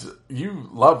guys,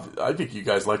 I think you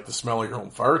guys like the smell of your own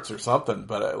farts or something,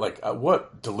 but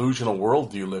what delusional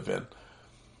world do you live in? I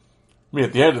mean,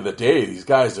 at the end of the day, these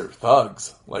guys are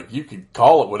thugs. Like, you can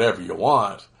call it whatever you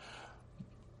want,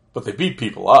 but they beat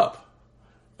people up,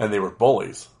 and they were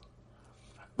bullies.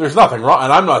 There's nothing wrong,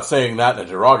 and I'm not saying that in a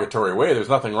derogatory way. There's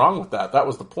nothing wrong with that. That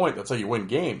was the point. That's how you win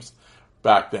games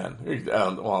back then.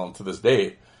 Well, to this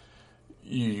day,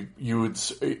 you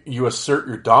assert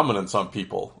your dominance on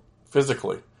people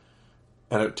physically,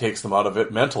 and it takes them out of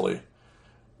it mentally.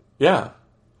 Yeah.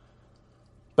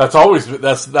 That's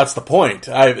the point.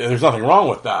 There's nothing wrong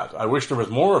with that. I wish there was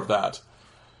more of that.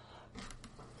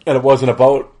 And it wasn't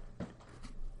about,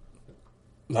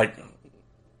 I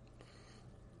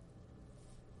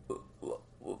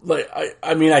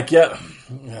get,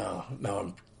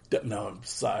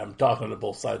 I'm talking to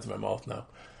both sides of my mouth now.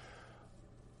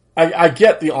 I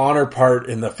get the honor part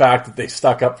in the fact that they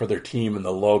stuck up for their team and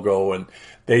the logo and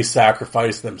they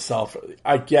sacrificed themselves.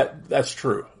 I get, that's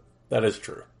true. That is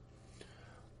true.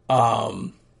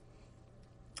 But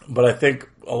I think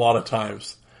a lot of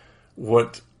times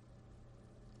what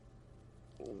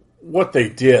they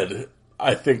did,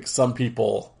 I think some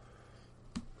people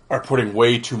are putting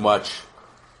way too much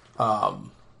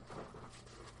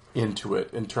into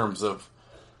it in terms of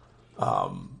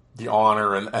the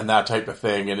honor and that type of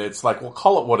thing. And it's like, well,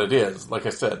 call it what it is. Like I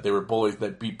said, they were bullies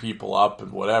that beat people up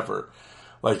and whatever.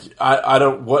 Like, I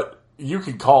don't, what you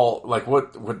can call, like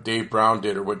what Dave Brown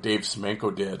did or what Dave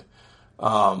Semenko did,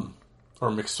 or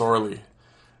McSorley.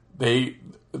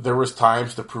 There was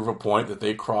times to prove a point that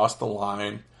they crossed the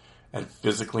line and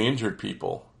physically injured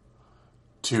people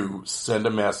to send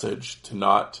a message to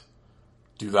not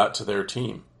do that to their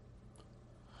team.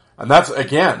 And that's,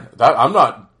 again, that I'm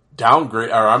not downgrade,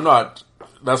 or I'm not,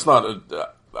 that's not,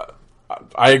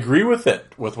 I agree with it,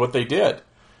 with what they did.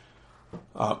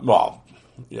 Well,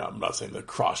 yeah, I'm not saying the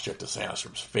cross-check to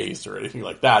Sandstrom's face or anything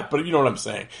like that, but you know what I'm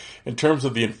saying. In terms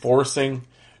of the enforcing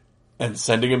and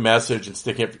sending a message and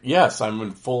sticking it, yes, I'm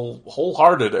in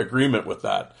wholehearted agreement with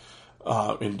that.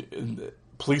 In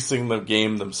policing the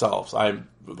game themselves.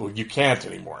 You can't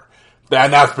anymore.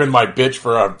 And that's been my bitch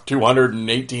for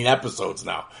 218 episodes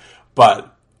now.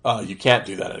 But you can't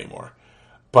do that anymore.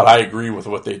 But I agree with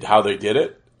how they did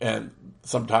it, and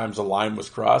sometimes a line was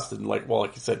crossed, and like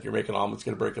you said, you're making omelets,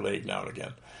 going to break a leg now and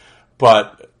again.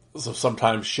 But so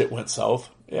sometimes shit went south,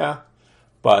 yeah.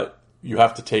 But you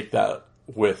have to take that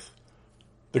with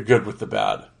the good with the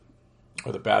bad,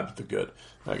 or the bad with the good,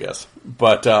 I guess.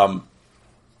 But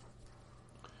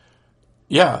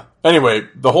yeah. Anyway,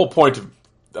 the whole point of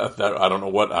that, I don't know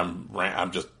what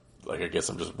I'm just like, I guess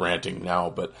I'm just ranting now,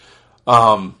 but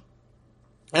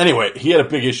anyway, he had a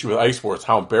big issue with Ice Wars,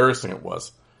 how embarrassing it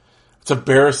was. It's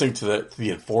embarrassing to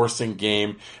the enforcing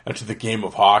game and to the game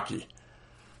of hockey.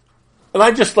 And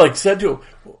I just said to him,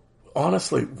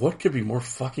 honestly, what could be more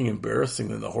fucking embarrassing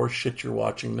than the horse shit you're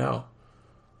watching now?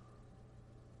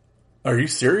 Are you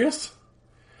serious?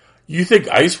 You think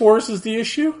Ice Wars is the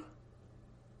issue?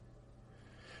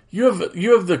 You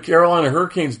have the Carolina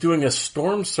Hurricanes doing a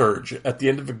storm surge at the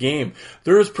end of a game.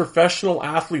 There is professional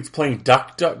athletes playing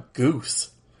duck, duck,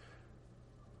 goose.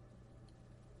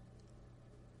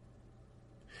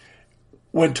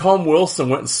 When Tom Wilson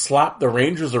went and slapped the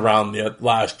Rangers around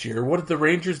last year, what did the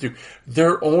Rangers do?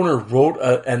 Their owner wrote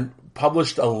and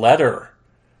published a letter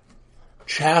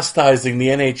chastising the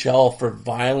NHL for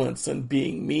violence and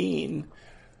being mean.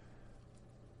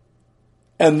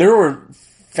 And there were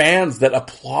fans that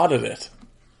applauded it.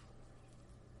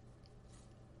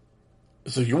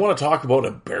 So you want to talk about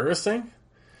embarrassing?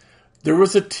 There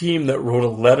was a team that wrote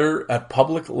a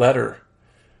public letter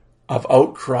of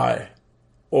outcry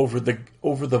over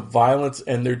the violence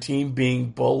and their team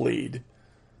being bullied.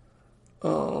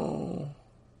 Oh.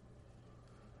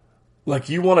 Like,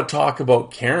 you want to talk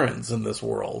about Karens in this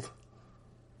world.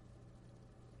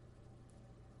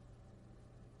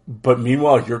 But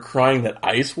meanwhile, you're crying that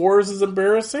Ice Wars is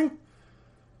embarrassing?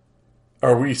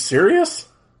 Are we serious?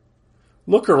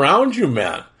 Look around you,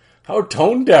 man. How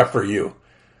tone deaf are you?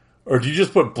 Or do you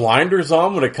just put blinders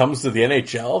on when it comes to the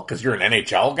NHL because you're an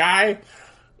NHL guy?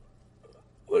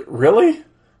 Really?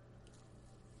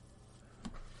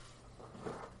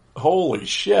 Holy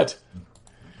shit.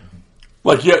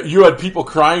 Like, you had people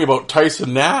crying about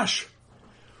Tyson Nash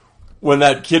when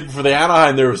that kid for the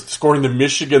Anaheim there was scoring the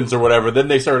Michigans or whatever. Then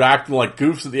they started acting like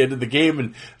goofs at the end of the game,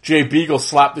 and Jay Beagle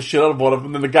slapped the shit out of one of them,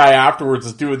 and then the guy afterwards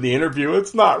is doing the interview.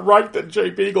 It's not right that Jay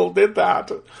Beagle did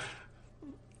that.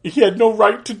 He had no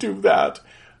right to do that.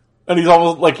 And he's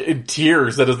almost like in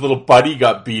tears that his little buddy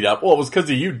got beat up. Well, it was because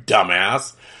of you,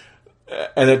 dumbass.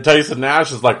 And then Tyson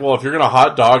Nash is like, well, if you're going to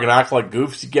hot dog and act like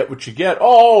goofs, you get what you get.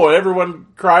 Oh, everyone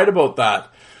cried about that.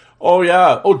 Oh,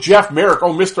 yeah. Oh, Jeff Merrick.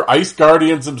 Oh, Mr. Ice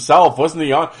Guardians himself. Wasn't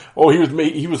he on? Oh,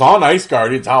 he was on Ice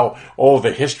Guardians.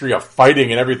 The history of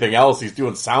fighting and everything else. He's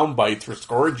doing sound bites for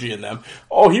Scorgy and them.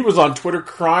 Oh, he was on Twitter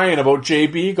crying about Jay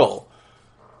Beagle.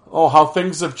 Oh, how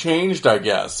things have changed, I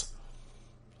guess.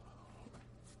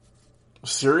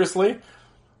 Seriously?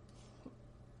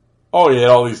 Oh, you had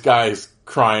all these guys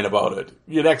crying about it.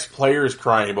 You had ex-players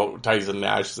crying about what Tyson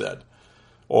Nash said.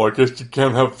 Oh, I guess you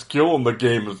can't have skill in the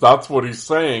game if that's what he's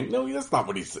saying. No, that's not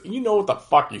what he's saying. You know what the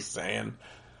fuck he's saying.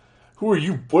 Who are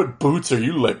you? What boots are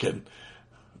you licking?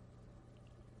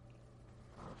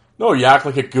 No, you act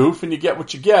like a goof and you get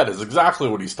what you get is exactly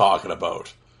what he's talking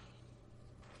about.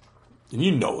 And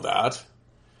you know that.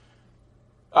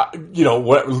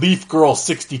 What Leaf Girl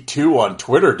 62 on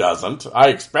Twitter doesn't. I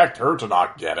expect her to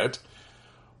not get it.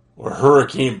 Or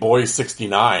Hurricane Boy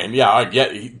 69. Yeah, I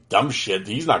get dumb shit.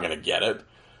 He's not going to get it.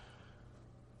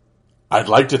 I'd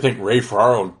like to think Ray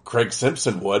Ferraro and Craig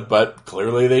Simpson would, but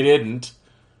clearly they didn't.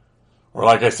 Or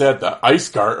like I said, the Ice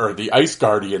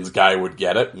Guardians guy would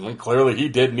get it, and clearly he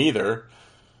didn't either.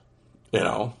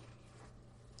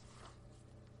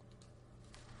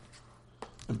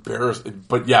 Embarrassing.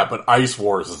 But Ice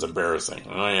Wars is embarrassing.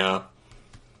 Oh, yeah.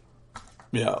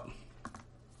 Yeah.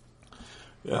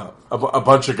 Yeah. A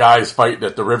bunch of guys fighting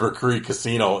at the River Cree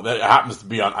Casino that happens to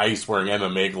be on ice wearing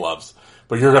MMA gloves.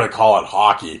 But you're going to call it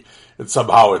hockey. And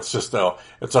somehow it's just a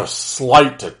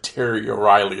slight to Terry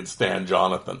O'Reilly and Stan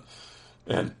Jonathan.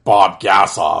 And Bob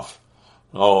Gassoff.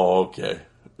 Oh, okay.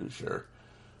 Sure.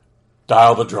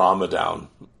 Dial the drama down.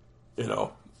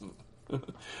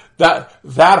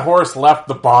 That horse left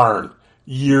the barn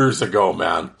years ago,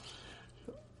 man.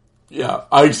 Yeah,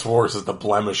 Ice Wars is the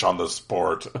blemish on the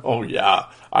sport. Oh yeah,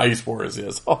 Ice Wars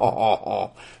is.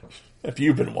 Oh, have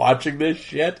you been watching this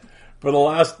shit for the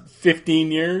last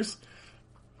 15 years?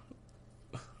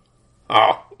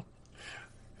 Oh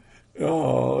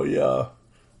yeah.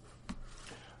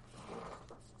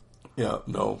 Yeah,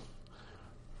 no.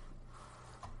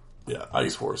 Yeah,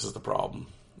 Ice Wars is the problem.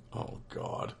 Oh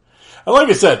God. And like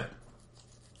I said,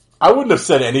 I wouldn't have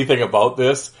said anything about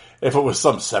this if it was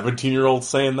some 17-year-old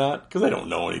saying that, because I don't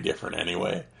know any different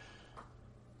anyway.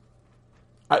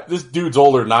 This dude's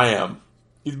older than I am.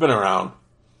 He's been around.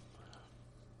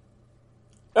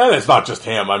 And it's not just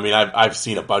him. I mean, I've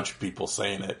seen a bunch of people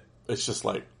saying it. It's just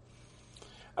like,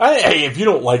 hey, if you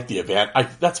don't like the event,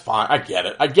 that's fine. I get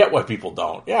it. I get why people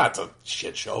don't. Yeah, it's a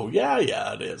shit show. Yeah,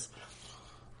 it is.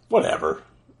 Whatever.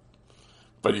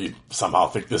 But you somehow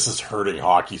think this is hurting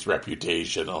hockey's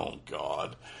reputation. Oh,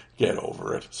 God. Get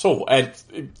over it. So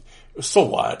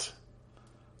what?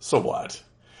 So what?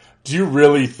 Do you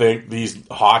really think these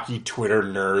hockey Twitter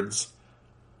nerds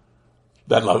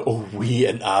that love, we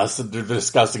and us, and they're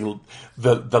discussing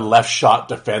the left shot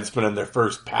defenseman and their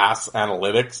first pass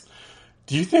analytics,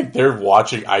 do you think they're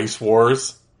watching Ice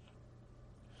Wars?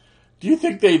 Do you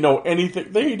think they know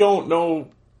anything? They don't know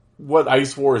what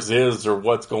Ice Wars is or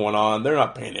what's going on. They're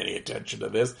not paying any attention to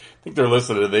this. I think they're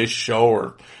listening to this show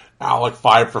or Alec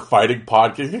 5 for Fighting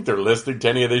podcast. You think they're listening to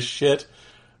any of this shit?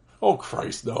 Oh,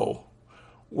 Christ, no.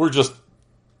 We're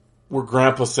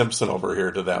Grandpa Simpson over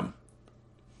here to them.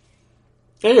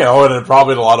 And, and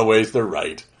probably in a lot of ways they're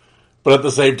right. But at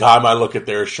the same time, I look at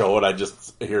their show and I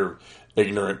just hear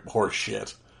ignorant horse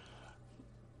shit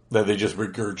that they just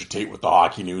regurgitate what the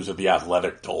hockey news or the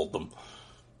Athletic told them.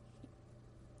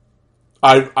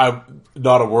 I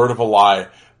not a word of a lie.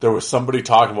 There was somebody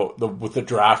talking about with the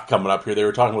draft coming up here. They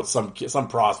were talking about some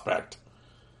prospect,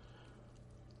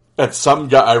 and some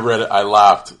guy. I read it. I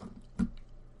laughed,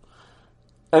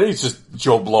 and he's just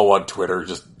Joe Blow on Twitter,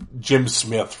 just Jim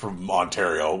Smith from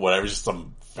Ontario, whatever, just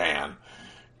some fan,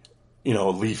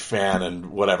 Leaf fan and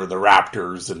whatever, the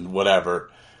Raptors and whatever.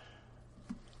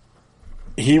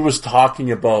 He was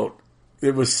talking about,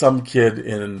 it was some kid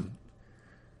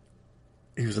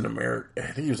he was an American,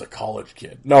 I think he was a college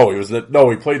kid. He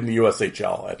played in the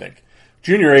USHL, I think.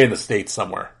 Junior A in the States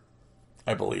somewhere,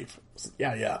 I believe.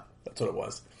 Yeah, that's what it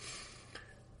was.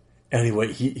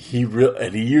 Anyway, he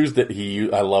used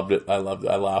it, I loved it, I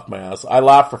laughed my ass. I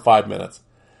laughed for 5 minutes.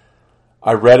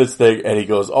 I read his thing, and he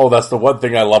goes, that's the one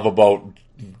thing I love about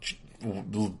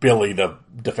Billy, the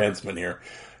defenseman here,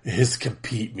 his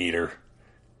compete meter.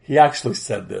 He actually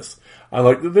said this. I'm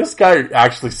like, did this guy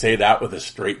actually say that with a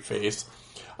straight face?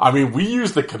 I mean, we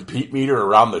use the compete meter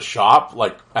around the shop,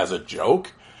 like, as a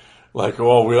joke. Like,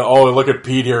 look at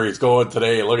Pete here, he's going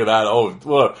today, look at that,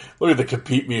 look at the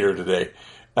compete meter today.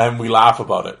 And we laugh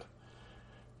about it.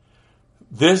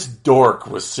 This dork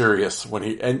was serious when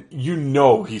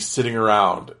he's sitting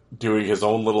around doing his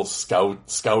own little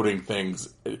scouting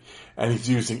things, and he's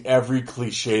using every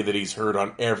cliche that he's heard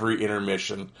on every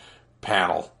intermission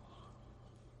panel.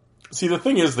 See, the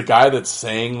thing is, the guy that's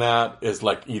saying that is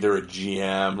like either a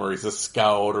GM or he's a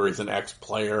scout or he's an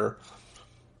ex-player.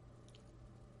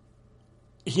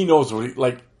 He knows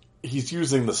he's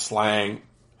using the slang.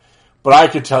 But I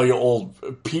could tell you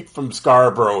old Pete from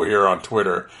Scarborough here on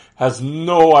Twitter has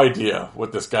no idea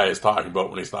what this guy is talking about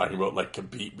when he's talking about like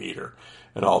compete meter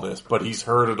and all this. But he's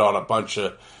heard it on a bunch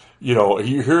of, he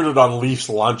heard it on Leafs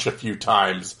lunch a few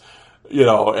times,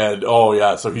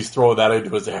 and so he's throwing that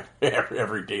into his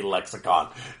everyday lexicon.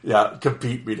 Yeah,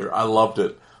 compete meter. I loved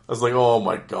it. I was like, oh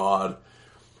my God.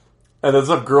 And then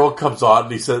some girl comes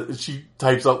on and she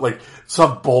types up like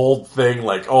some bold thing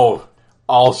like,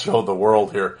 I'll show the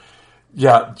world here.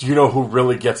 Yeah, do you know who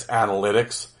really gets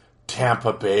analytics?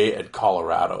 Tampa Bay and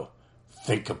Colorado.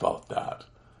 Think about that.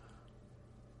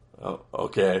 Oh,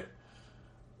 okay.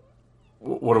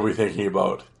 What are we thinking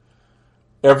about?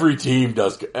 Every team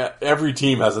has an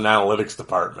analytics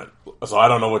department, so I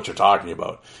don't know what you're talking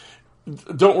about.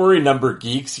 Don't worry, number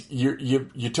geeks.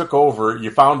 You took over.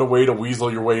 You found a way to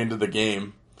weasel your way into the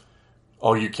game.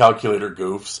 All you calculator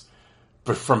goofs.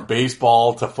 But from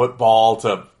baseball to football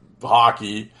to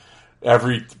hockey,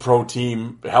 every pro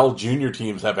team, hell, junior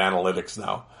teams have analytics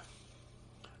now.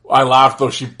 I laughed, though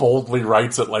she boldly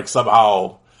writes it like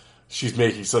somehow she's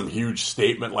making some huge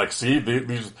statement like, see,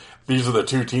 these are the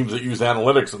two teams that use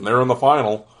analytics and they're in the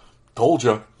final. Told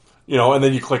you. And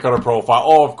then you click on her profile.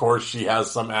 Oh, of course, she has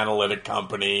some analytic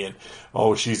company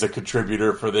and, she's a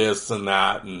contributor for this and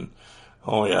that. And,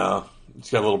 yeah, she's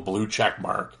got a little blue check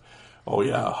mark. Oh,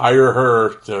 yeah, hire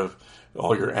her to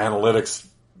all your analytics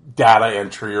data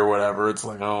entry or whatever. It's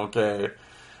like, okay.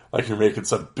 like you're making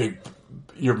some big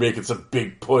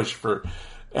push for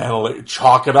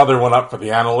chalk another one up for the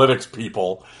analytics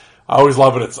people. I always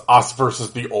love it. It's us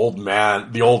versus the old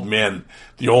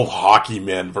hockey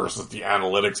men versus the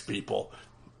analytics people.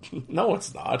 No,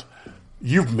 it's not.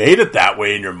 You've made it that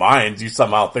way in your minds. You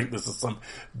somehow think this is some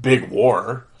big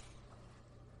war.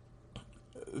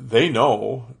 They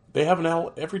know. They have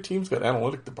every team's got an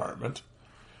analytic department.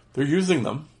 They're using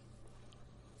them.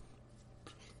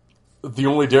 The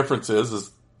only difference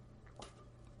is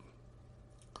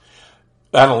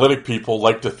analytic people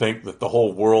like to think that the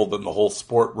whole world and the whole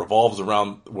sport revolves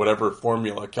around whatever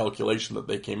formula calculation that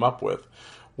they came up with.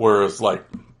 Whereas, like,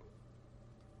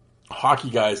 hockey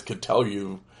guys could tell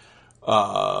you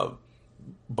by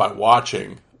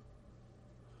watching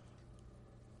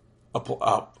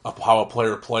how a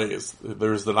player plays.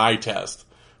 There's an eye test.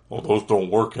 Well, those don't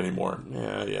work anymore.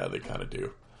 Yeah, they kind of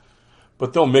do.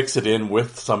 But they'll mix it in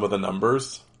with some of the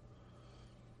numbers.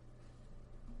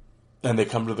 And they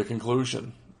come to the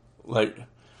conclusion. Like,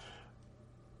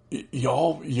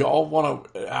 y'all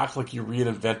want to act like you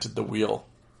reinvented the wheel.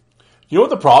 You know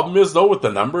what the problem is, though, with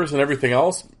the numbers and everything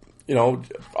else? You know,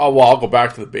 I'll go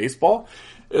back to the baseball.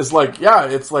 It's like, yeah,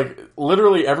 it's like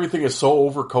literally everything is so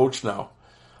overcoached now.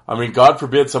 I mean, God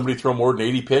forbid somebody throw more than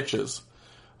 80 pitches.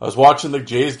 I was watching the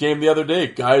Jays game the other day.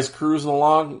 Guy's cruising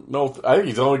along. No, I think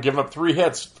he's only given up 3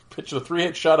 hits. Pitching a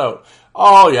 3-hit shutout.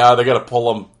 Oh, yeah, they got to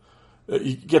pull him.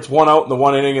 He gets one out in the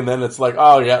one inning, and then it's like,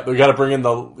 oh, yeah, we got to bring in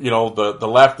the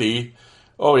lefty.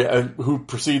 Oh, yeah, who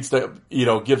proceeds to,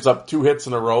 gives up 2 hits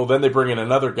in a row. Then they bring in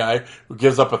another guy who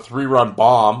gives up a 3-run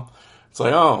bomb. It's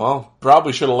like, oh, well,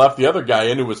 probably should have left the other guy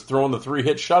in who was throwing the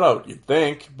 3-hit shutout, you'd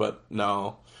think, but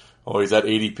no. Oh, he's at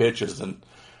 80 pitches, and,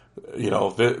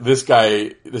 this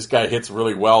guy hits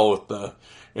really well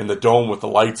in the dome with the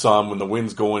lights on when the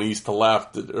wind's going east to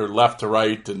left, or left to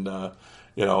right, and, and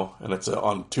it's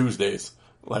on Tuesdays.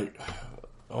 Like,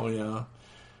 oh, yeah.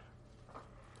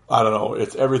 I don't know.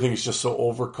 Everything's just so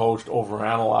overcoached,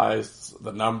 overanalyzed,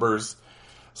 the numbers.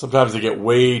 Sometimes they get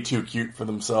way too cute for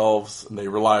themselves, and they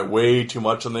rely way too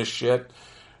much on this shit.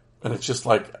 And it's just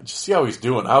like, just see how he's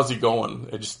doing. How's he going?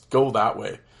 And just go that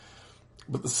way.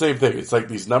 But the same thing. It's like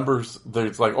these numbers,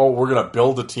 it's like, oh, we're going to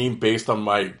build a team based on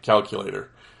my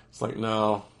calculator. It's like,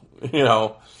 no.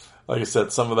 Like I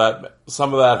said, some of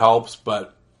that helps,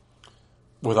 but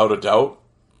without a doubt.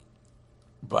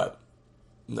 But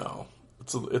no.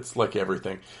 It's like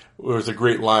everything. There was a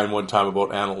great line one time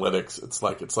about analytics. It's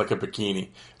like a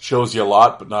bikini. Shows you a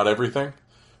lot, but not everything.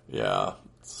 Yeah,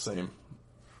 it's the same.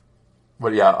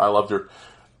 But yeah, I loved her.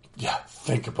 Yeah,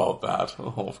 think about that.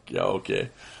 Oh, yeah, okay.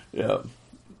 Yeah.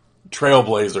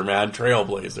 Trailblazer, man.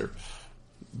 Trailblazer.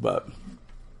 But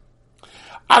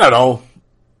I don't know.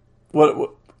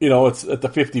 What it's at the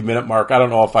 50-minute mark. I don't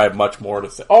know if I have much more to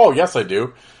say. Oh, yes, I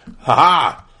do.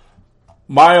 Ha-ha!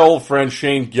 My old friend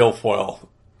Shane Guilfoyle,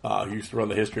 he used to run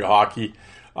the History of Hockey.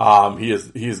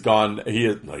 He's gone.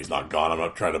 He's not gone. I'm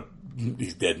not trying to.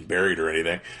 He's dead and buried or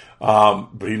anything.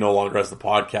 But he no longer has the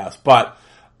podcast. But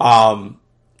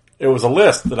it was a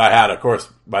list that I had. Of course,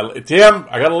 Tim,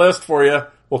 I got a list for you.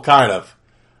 Well, kind of.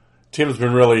 Tim's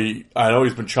been really. I know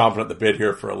he's been chomping at the bit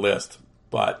here for a list,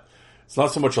 but it's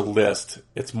not so much a list.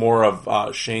 It's more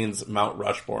of Shane's Mount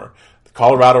Rushmore, the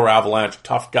Colorado Avalanche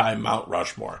tough guy Mount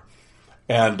Rushmore.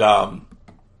 And I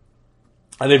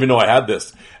didn't even know I had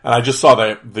this. And I just saw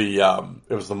it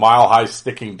was the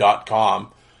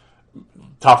milehighsticking.com.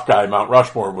 Tough guy Mount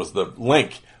Rushmore was the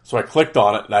link. So I clicked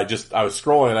on it and I was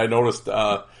scrolling and I noticed,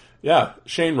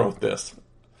 Shane wrote this.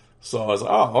 So I was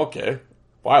like, oh, okay.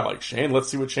 Well, I like Shane. Let's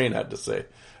see what Shane had to say.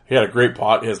 He had a great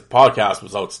his podcast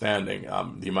was outstanding.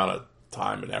 The amount of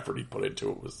time and effort he put into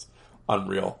it was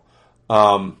unreal.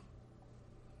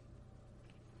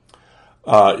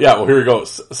 Well, here we go.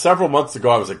 Several months ago,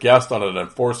 I was a guest on an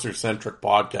Enforcer-centric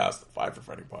podcast, the Five for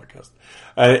Fighting podcast.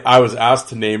 I was asked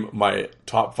to name my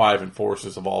top 5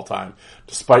 enforcers of all time.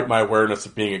 Despite my awareness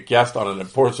of being a guest on an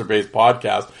Enforcer-based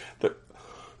podcast, the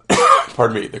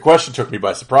question took me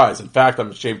by surprise. In fact,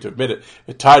 I'm ashamed to admit it.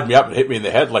 It tied me up and hit me in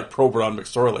the head like Probert on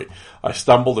McSorley. I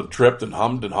stumbled and tripped and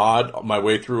hummed and hawed my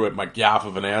way through it, my gaff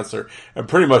of an answer, and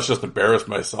pretty much just embarrassed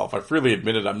myself. I freely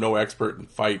admitted I'm no expert in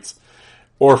fights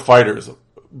or fighters,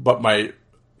 but my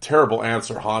terrible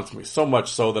answer haunts me, so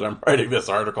much so that I'm writing this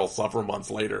article several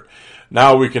months later.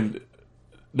 Now we come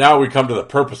to the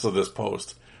purpose of this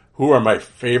post. Who are my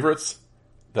favorites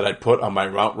that I'd put on my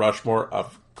Mount Rushmore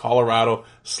of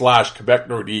Colorado/Quebec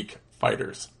Nordique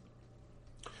fighters?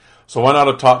 So why not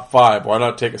a top 5? Why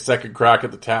not take a second crack at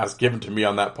the task given to me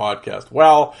on that podcast?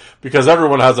 Well, because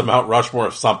everyone has a Mount Rushmore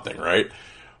of something, right?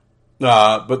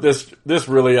 But this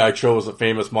really, I chose a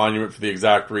famous monument for the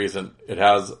exact reason. It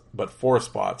has but 4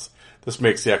 spots. This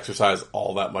makes the exercise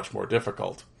all that much more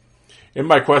difficult. In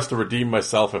my quest to redeem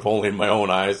myself, if only in my own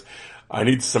eyes, I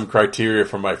need some criteria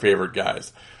for my favorite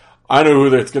guys. I know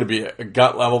who it's going to be at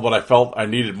gut level, but I felt I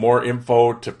needed more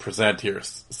info to present here.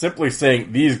 Simply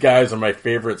saying these guys are my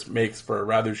favorites makes for a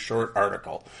rather short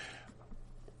article.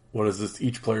 What is this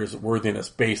each player's worthiness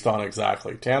based on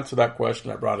exactly? To answer that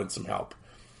question, I brought in some help.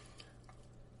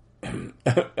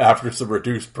 After some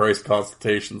reduced price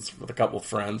consultations with a couple of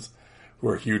friends who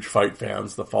are huge fight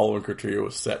fans, the following criteria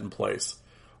was set in place.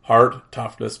 Heart,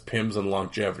 toughness, PIMS, and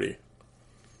longevity.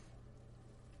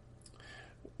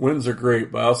 Wins are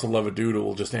great, but I also love a dude who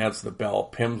will just answer the bell.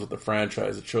 PIMS with the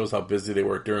franchise. It shows how busy they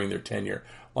were during their tenure.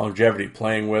 Longevity,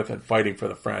 playing with and fighting for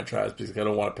the franchise, because I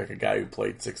don't want to pick a guy who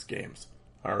played 6 games.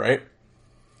 Alright?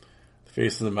 The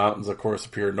Face of the Mountains, of course,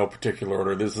 appear in no particular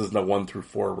order. This isn't a 1 through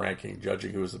 4 ranking,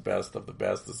 judging who is the best of the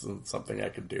best. This isn't something I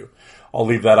can do. I'll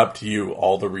leave that up to you,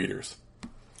 all the readers.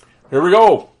 Here we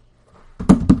go!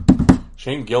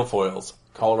 Shane Guilfoyle's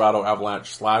Colorado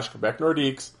Avalanche / Quebec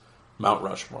Nordiques, Mount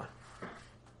Rushmore.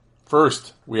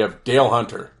 First, we have Dale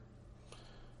Hunter.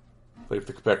 Played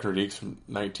for the Quebec Nordiques from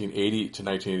 1980 to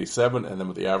 1987, and then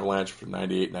with the Avalanche from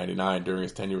 98-99. During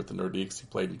his tenure with the Nordiques, he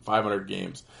played in 500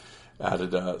 games,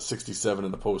 added 67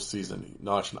 in the postseason. He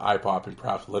notched an eye-popping,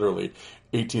 perhaps literally,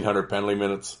 1,800 penalty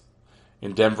minutes.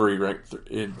 In Denver, he ranked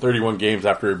in 31 games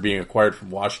after being acquired from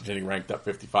Washington. He ranked up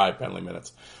 55 penalty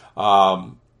minutes.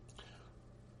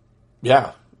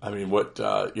 Yeah, I mean, what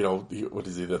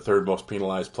is he, the 3rd most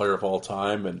penalized player of all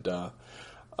time? And,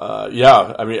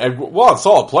 yeah, I mean, a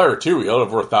solid player too. He had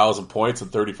over 1,000 points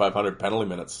and 3,500 penalty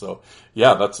minutes. So,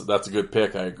 yeah, that's a good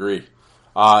pick. I agree.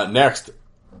 Next,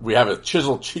 we have a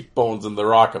chiseled cheekbones in the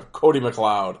rock of Cody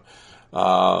McLeod.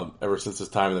 Ever since his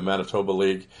time in the Manitoba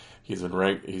League, he's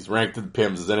ranked in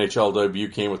PIMS. His NHL debut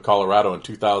came with Colorado in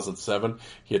 2007.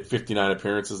 He had 59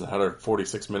 appearances and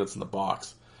 146 minutes in the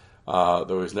box.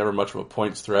 Though he's never much of a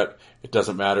points threat, it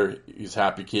doesn't matter. He's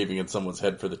happy caving in someone's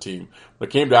head for the team. When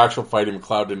it came to actual fighting,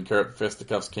 McLeod didn't care if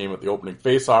fisticuffs came at the opening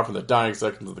face-off in the dying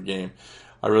seconds of the game.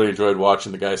 I really enjoyed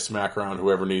watching the guys smack around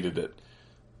whoever needed it.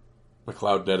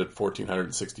 McLeod netted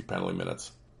 1,460 penalty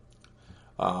minutes.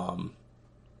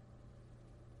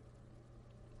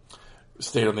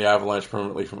 Stayed on the Avalanche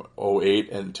permanently from 2008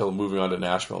 until moving on to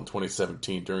Nashville in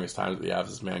 2017. During his time at the Avs,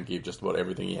 this man gave just about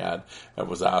everything he had that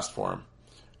was asked for him.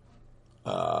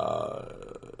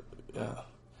 Yeah.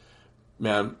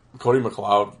 Man, Cody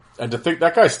McLeod. And to think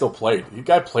that guy still played. The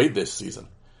guy played this season.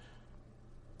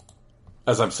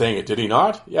 As I'm saying it, did he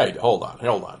not? Yeah, hold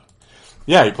on.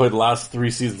 Yeah, he played the last 3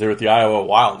 seasons there with the Iowa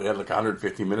Wild. They had like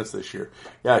 150 minutes this year.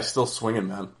 Yeah, he's still swinging,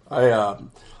 man. I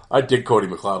dig Cody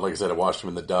McLeod. Like I said, I watched him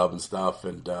in the dub and stuff.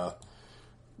 And,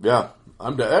 yeah,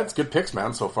 that's good picks,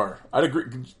 man, so far. I'd agree.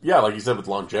 Yeah, like you said, with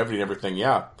longevity and everything,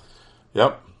 yeah.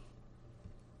 Yep.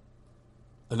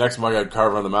 The next one I got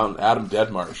carved on the mountain, Adam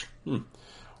Deadmarsh.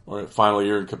 Or final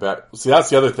year in Quebec. See, that's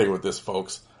the other thing with this,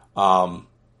 folks.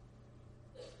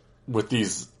 With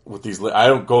these, I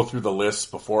don't go through the lists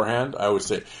beforehand. I always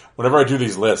say, whenever I do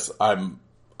these lists, I'm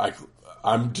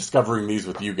discovering these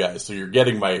with you guys, so you're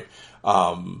getting my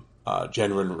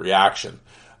genuine reaction.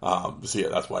 See,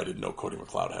 that's why I didn't know Cody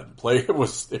McLeod hadn't played. It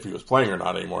was if he was playing or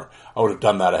not anymore. I would have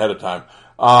done that ahead of time.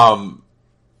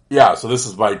 Yeah, so this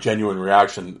is my genuine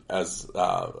reaction as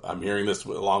I'm hearing this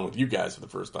along with you guys for the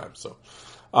first time. So,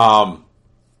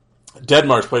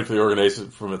 Deadmarsh played for the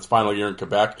organization from its final year in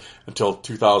Quebec until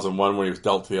 2001 when he was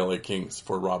dealt to the LA Kings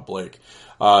for Rob Blake.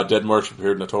 Deadmarsh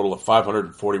appeared in a total of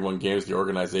 541 games the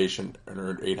organization and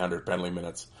earned 800 penalty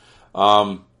minutes.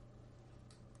 Yeah,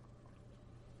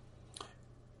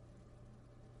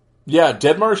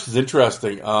 Deadmarsh is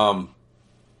interesting. I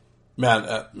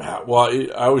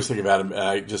always think of Adam.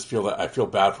 I just feel that I feel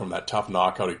bad for him. That tough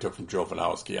knockout he took from Joe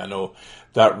Vanowski. I know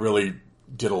that really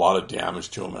did a lot of damage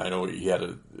to him. And I know he had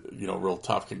a real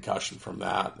tough concussion from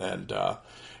that, and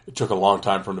it took a long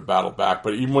time for him to battle back.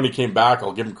 But even when he came back,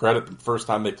 I'll give him credit. The first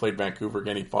time they played Vancouver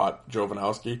again, he fought Joe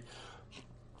Vanowski.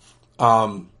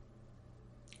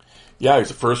 Yeah,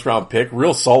 he's a first round pick,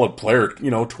 real solid player.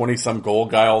 20-some goal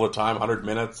guy all the time, 100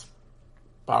 minutes,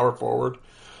 power forward.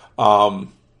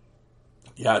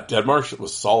 Yeah, Deadmarsh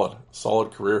was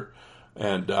solid career,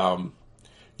 and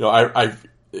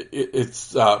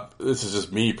this is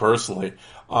just me personally.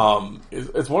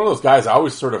 It's one of those guys I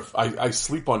always I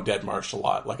sleep on Deadmarsh a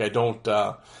lot. Like I don't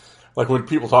like when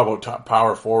people talk about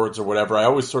power forwards or whatever. I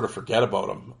always sort of forget about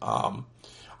him.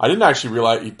 I didn't actually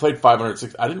realize he played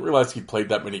 506. I didn't realize he played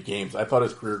that many games. I thought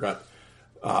his career got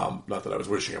Not that I was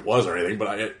wishing it was or anything,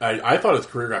 but I thought his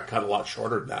career got cut a lot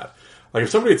shorter than that. Like, if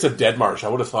somebody had said Deadmarsh, I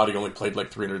would have thought he only played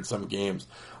like 300 and some games.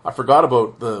 I forgot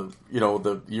about the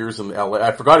years in LA.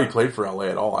 I forgot he played for LA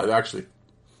at all.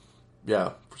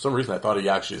 For some reason I thought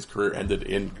his career ended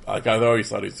in, like, I always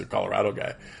thought he's a Colorado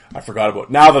guy. I forgot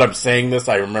about, now that I'm saying this,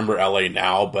 I remember LA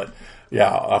now, but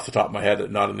yeah, off the top of my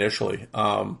head, not initially.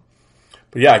 But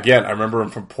yeah, again, I remember him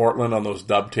from Portland on those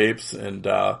dub tapes, and,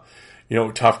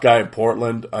 tough guy in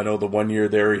Portland. I know the 1 year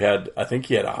there I think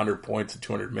he had 100 points in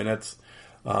 200 minutes.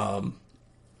 Yeah,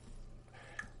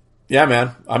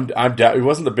 man, he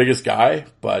wasn't the biggest guy,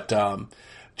 but,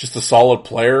 just a solid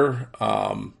player.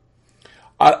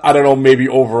 I don't know, maybe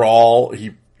overall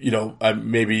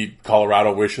maybe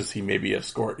Colorado wishes he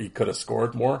could have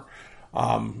scored more.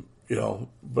 But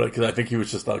because I think he was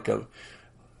just like here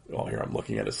I'm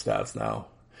looking at his stats now.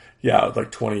 Yeah,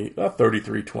 like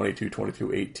 33, 22,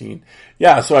 22, 18.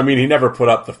 Yeah, so I mean, he never put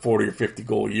up the 40 or 50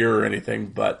 goal year or anything,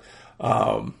 but,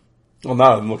 now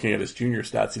I'm looking at his junior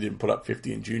stats. He didn't put up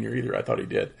 50 in junior either. I thought he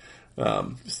did.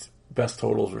 Best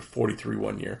totals were 43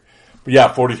 1 year. But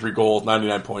yeah, 43 goals,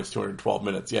 99 points, 212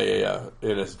 minutes. Yeah,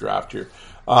 in his draft year.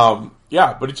 But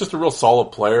he's just a real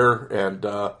solid player, and,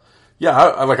 I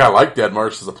like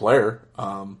Deadmarsh as a player.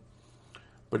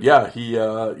 But yeah, he,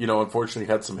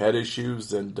 unfortunately had some head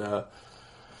issues, and, I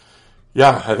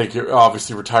think he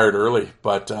obviously retired early.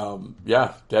 But,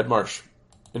 Deadmarsh.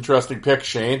 Interesting pick,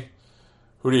 Shane.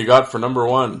 Who do you got for number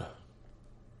 1?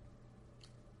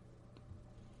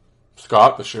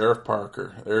 Scott, the Sheriff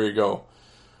Parker. There you go.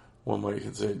 One way you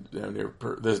can say,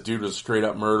 this dude was straight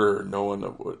up murder.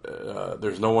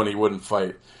 There's no one he wouldn't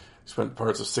fight. He spent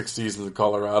parts of 6 seasons in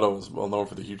Colorado. Was well known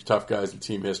for the huge tough guys and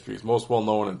team histories. Most well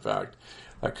known, in fact.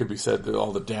 That could be said to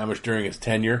all the damage during his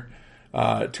tenure.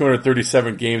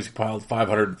 237 games, he piled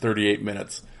 538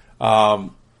 minutes.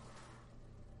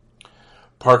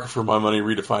 Parker, for my money,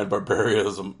 redefined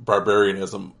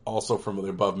barbarianism, also from the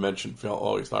above-mentioned film.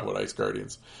 Oh, he's talking about Ice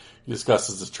Guardians. He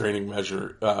discusses his training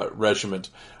regiment.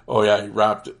 Oh, yeah, he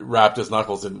wrapped his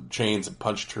knuckles in chains and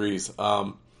punched trees.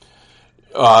 It's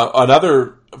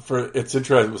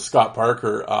interesting with Scott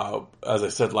Parker, as I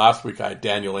said last week, I had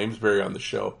Daniel Amesbury on the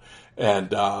show, and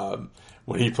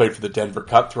when he played for the Denver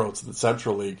Cutthroats in the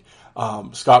Central League,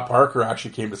 Scott Parker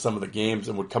actually came to some of the games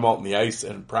and would come out on the ice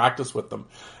and practice with them.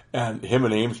 And him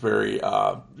and Amesbury,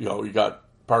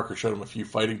 Parker showed him a few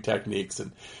fighting techniques,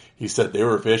 and he said they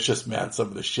were vicious, man. Some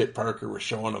of the shit Parker was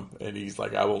showing him, and he's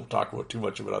like, I won't talk about too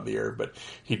much of it on the air, but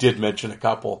he did mention a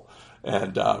couple,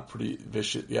 and pretty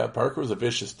vicious. Yeah, Parker was a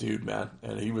vicious dude, man,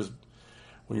 and he was.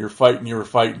 When you were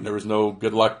fighting. There was no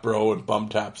good luck, bro, and bum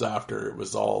taps after. It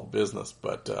was all business,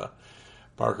 but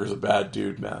Parker's a bad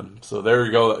dude, man. So there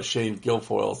you go. Shane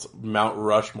Guilfoyle's Mount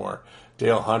Rushmore: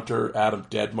 Dale Hunter, Adam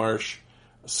Deadmarsh,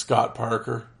 Scott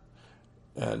Parker,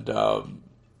 and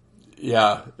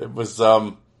it was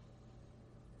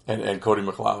and Cody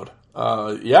McLeod.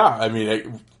 I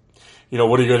mean,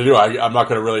 what are you going to do? I'm not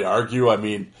going to really argue. I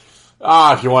mean,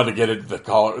 if you wanted to get into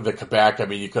the Quebec, I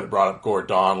mean, you could have brought up Gord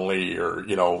Donnelly or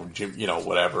Jim,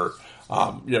 whatever.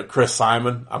 Chris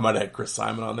Simon. I might have had Chris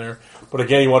Simon on there, but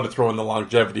again, he wanted to throw in the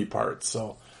longevity part.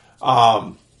 So,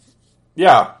 I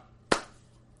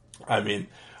mean,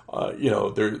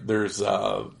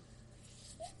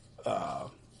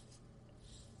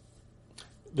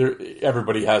 there's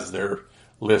everybody has their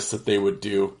lists that they would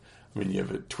do. I mean, you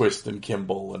have Twist and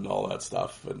Kimball and all that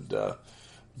stuff, and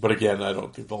but again, I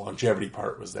don't think the longevity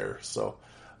part was there. So,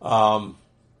 I'm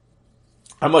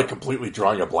like completely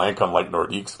drawing a blank on like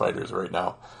Nordiques fighters right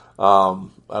now. I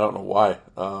don't know why.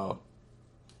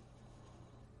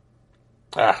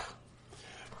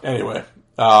 Anyway,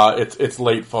 it's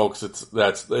late, folks. It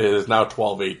is now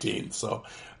 12:18. So,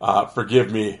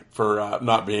 forgive me for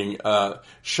not being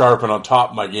sharp and on top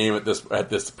of my game at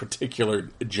this particular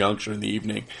juncture in the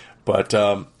evening. But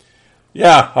how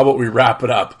about we wrap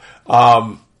it up?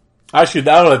 Actually,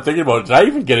 now that I'm thinking about it, did I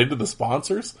even get into the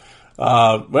sponsors?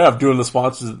 I'm doing the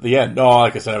sponsors at the end. No,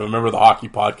 like I said, I remember the Hockey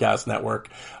Podcast Network.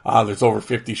 There's over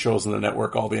 50 shows in the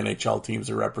network. All the NHL teams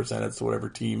are represented, so whatever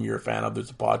team you're a fan of, there's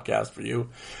a podcast for you.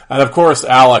 And of course,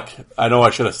 Alec, I know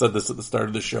I should have said this at the start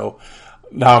of the show.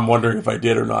 Now I'm wondering if I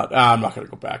did or not. I'm not going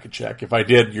to go back and check. If I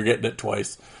did, you're getting it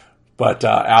twice. But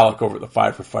Alec over at the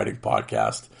Five for Fighting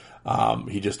podcast,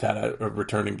 he just had a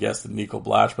returning guest, Nico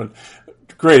Blatchman.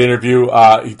 Great interview.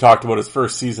 He talked about his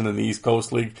first season in the East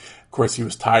Coast League. Of course, he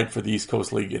was tied for the East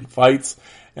Coast League in fights,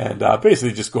 and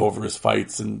basically just go over his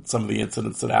fights and some of the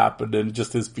incidents that happened and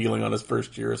just his feeling on his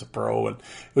first year as a pro. And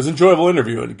it was an enjoyable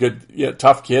interview and good,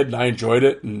 tough kid, and I enjoyed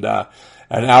it. And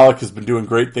Alec has been doing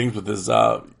great things with his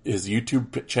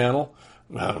YouTube channel.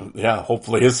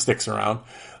 hopefully his sticks around.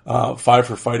 Five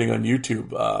for Fighting on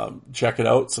YouTube. Check it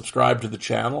out. Subscribe to the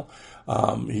channel.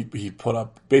 He put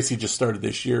up, basically just started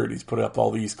this year, and he's put up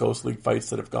all the East Coast League fights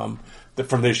that have come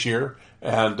from this year.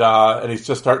 And he's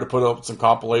just starting to put up some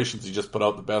compilations. He just put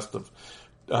out the best of,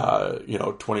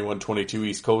 21-22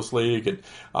 East Coast League, and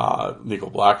Nico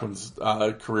Blackman's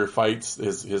career fights,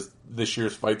 his this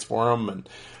year's fights for him. And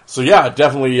so, yeah,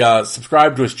 definitely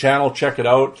subscribe to his channel. Check it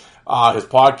out. His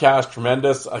podcast,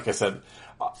 tremendous. Like I said,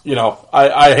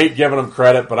 I hate giving him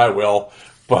credit, but I will.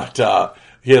 But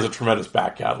he has a tremendous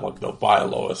back catalog, though.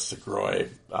 Bialois, Segroy,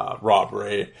 Rob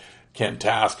Ray, Ken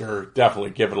Tasker.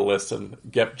 Definitely give it a listen.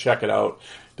 Check it out.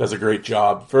 Does a great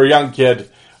job. For a young kid,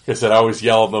 like I said, I always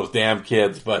yell at those damn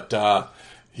kids, but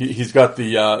he's got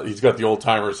the old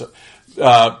timers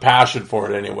passion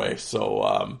for it anyway.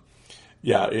 So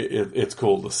it's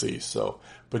cool to see. So,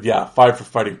 but yeah, Five for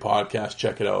Fighting podcast.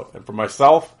 Check it out. And for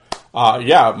myself, my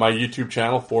YouTube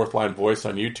channel, Fourth Line Voice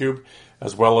on YouTube,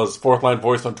 as well as Fourth Line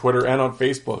Voice on Twitter and on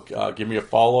Facebook. Give me a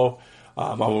follow.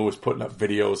 I'm always putting up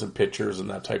videos and pictures and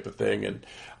that type of thing. And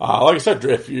like I said,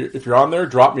 if you're on there,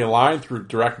 drop me a line through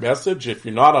direct message. If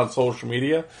you're not on social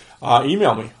media,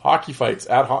 email me,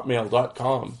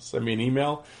 hockeyfights@hotmail.com. Send me an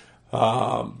email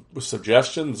with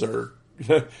suggestions or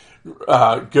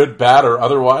good, bad, or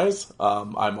otherwise.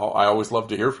 I always love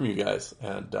to hear from you guys.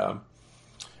 And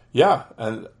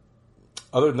and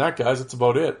other than that, guys, that's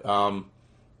about it.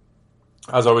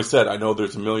 As I always said, I know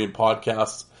there's a million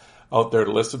podcasts out there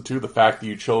to listen to. The fact that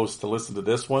you chose to listen to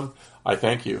this one, I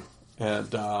thank you.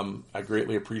 And I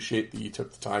greatly appreciate that you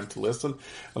took the time to listen.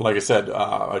 And like I said,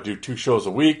 I do 2 shows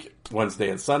a week, Wednesday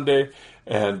and Sunday.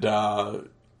 And I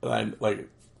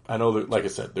know that, like I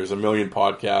said, there's a million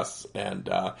podcasts. And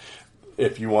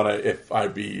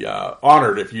I'd be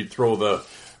honored if you'd throw the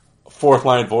Fourth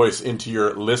Line Voice into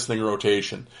your listening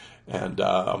rotation. And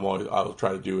I'll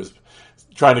try to do is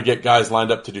trying to get guys lined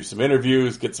up to do some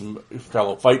interviews, get some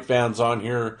fellow fight fans on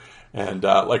here. And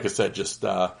like I said, just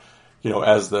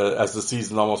as the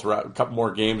season almost wraps, a couple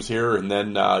more games here, and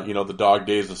then the dog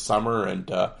days of summer. And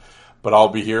but I'll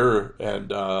be here and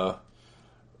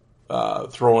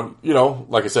throwing,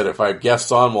 like I said, if I have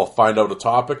guests on, we'll find out a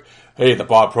topic. Hey, the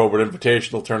Bob Probert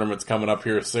Invitational Tournament's coming up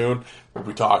here soon. We'll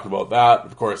be talking about that.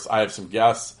 Of course, I have some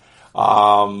guests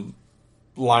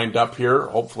lined up here.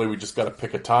 Hopefully, we just got to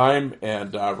pick a time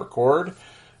and record.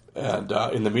 And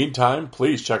in the meantime,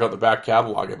 please check out the back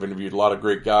catalog. I've interviewed a lot of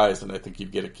great guys, and I think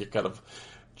you'd get a kick out of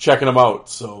checking them out.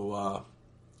 So,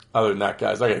 other than that,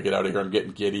 guys, I got to get out of here. I'm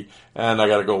getting giddy, and I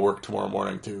got to go work tomorrow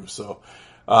morning too. So,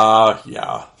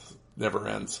 never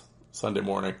ends Sunday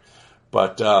morning.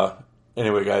 But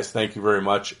anyway, guys, thank you very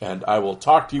much, and I will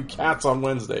talk to you cats on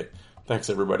Wednesday. Thanks,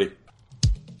 everybody.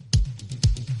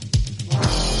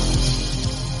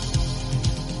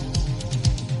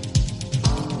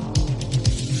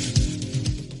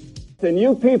 And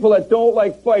you people that don't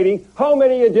like fighting, how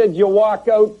many of you did you walk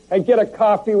out and get a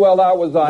coffee while that was on?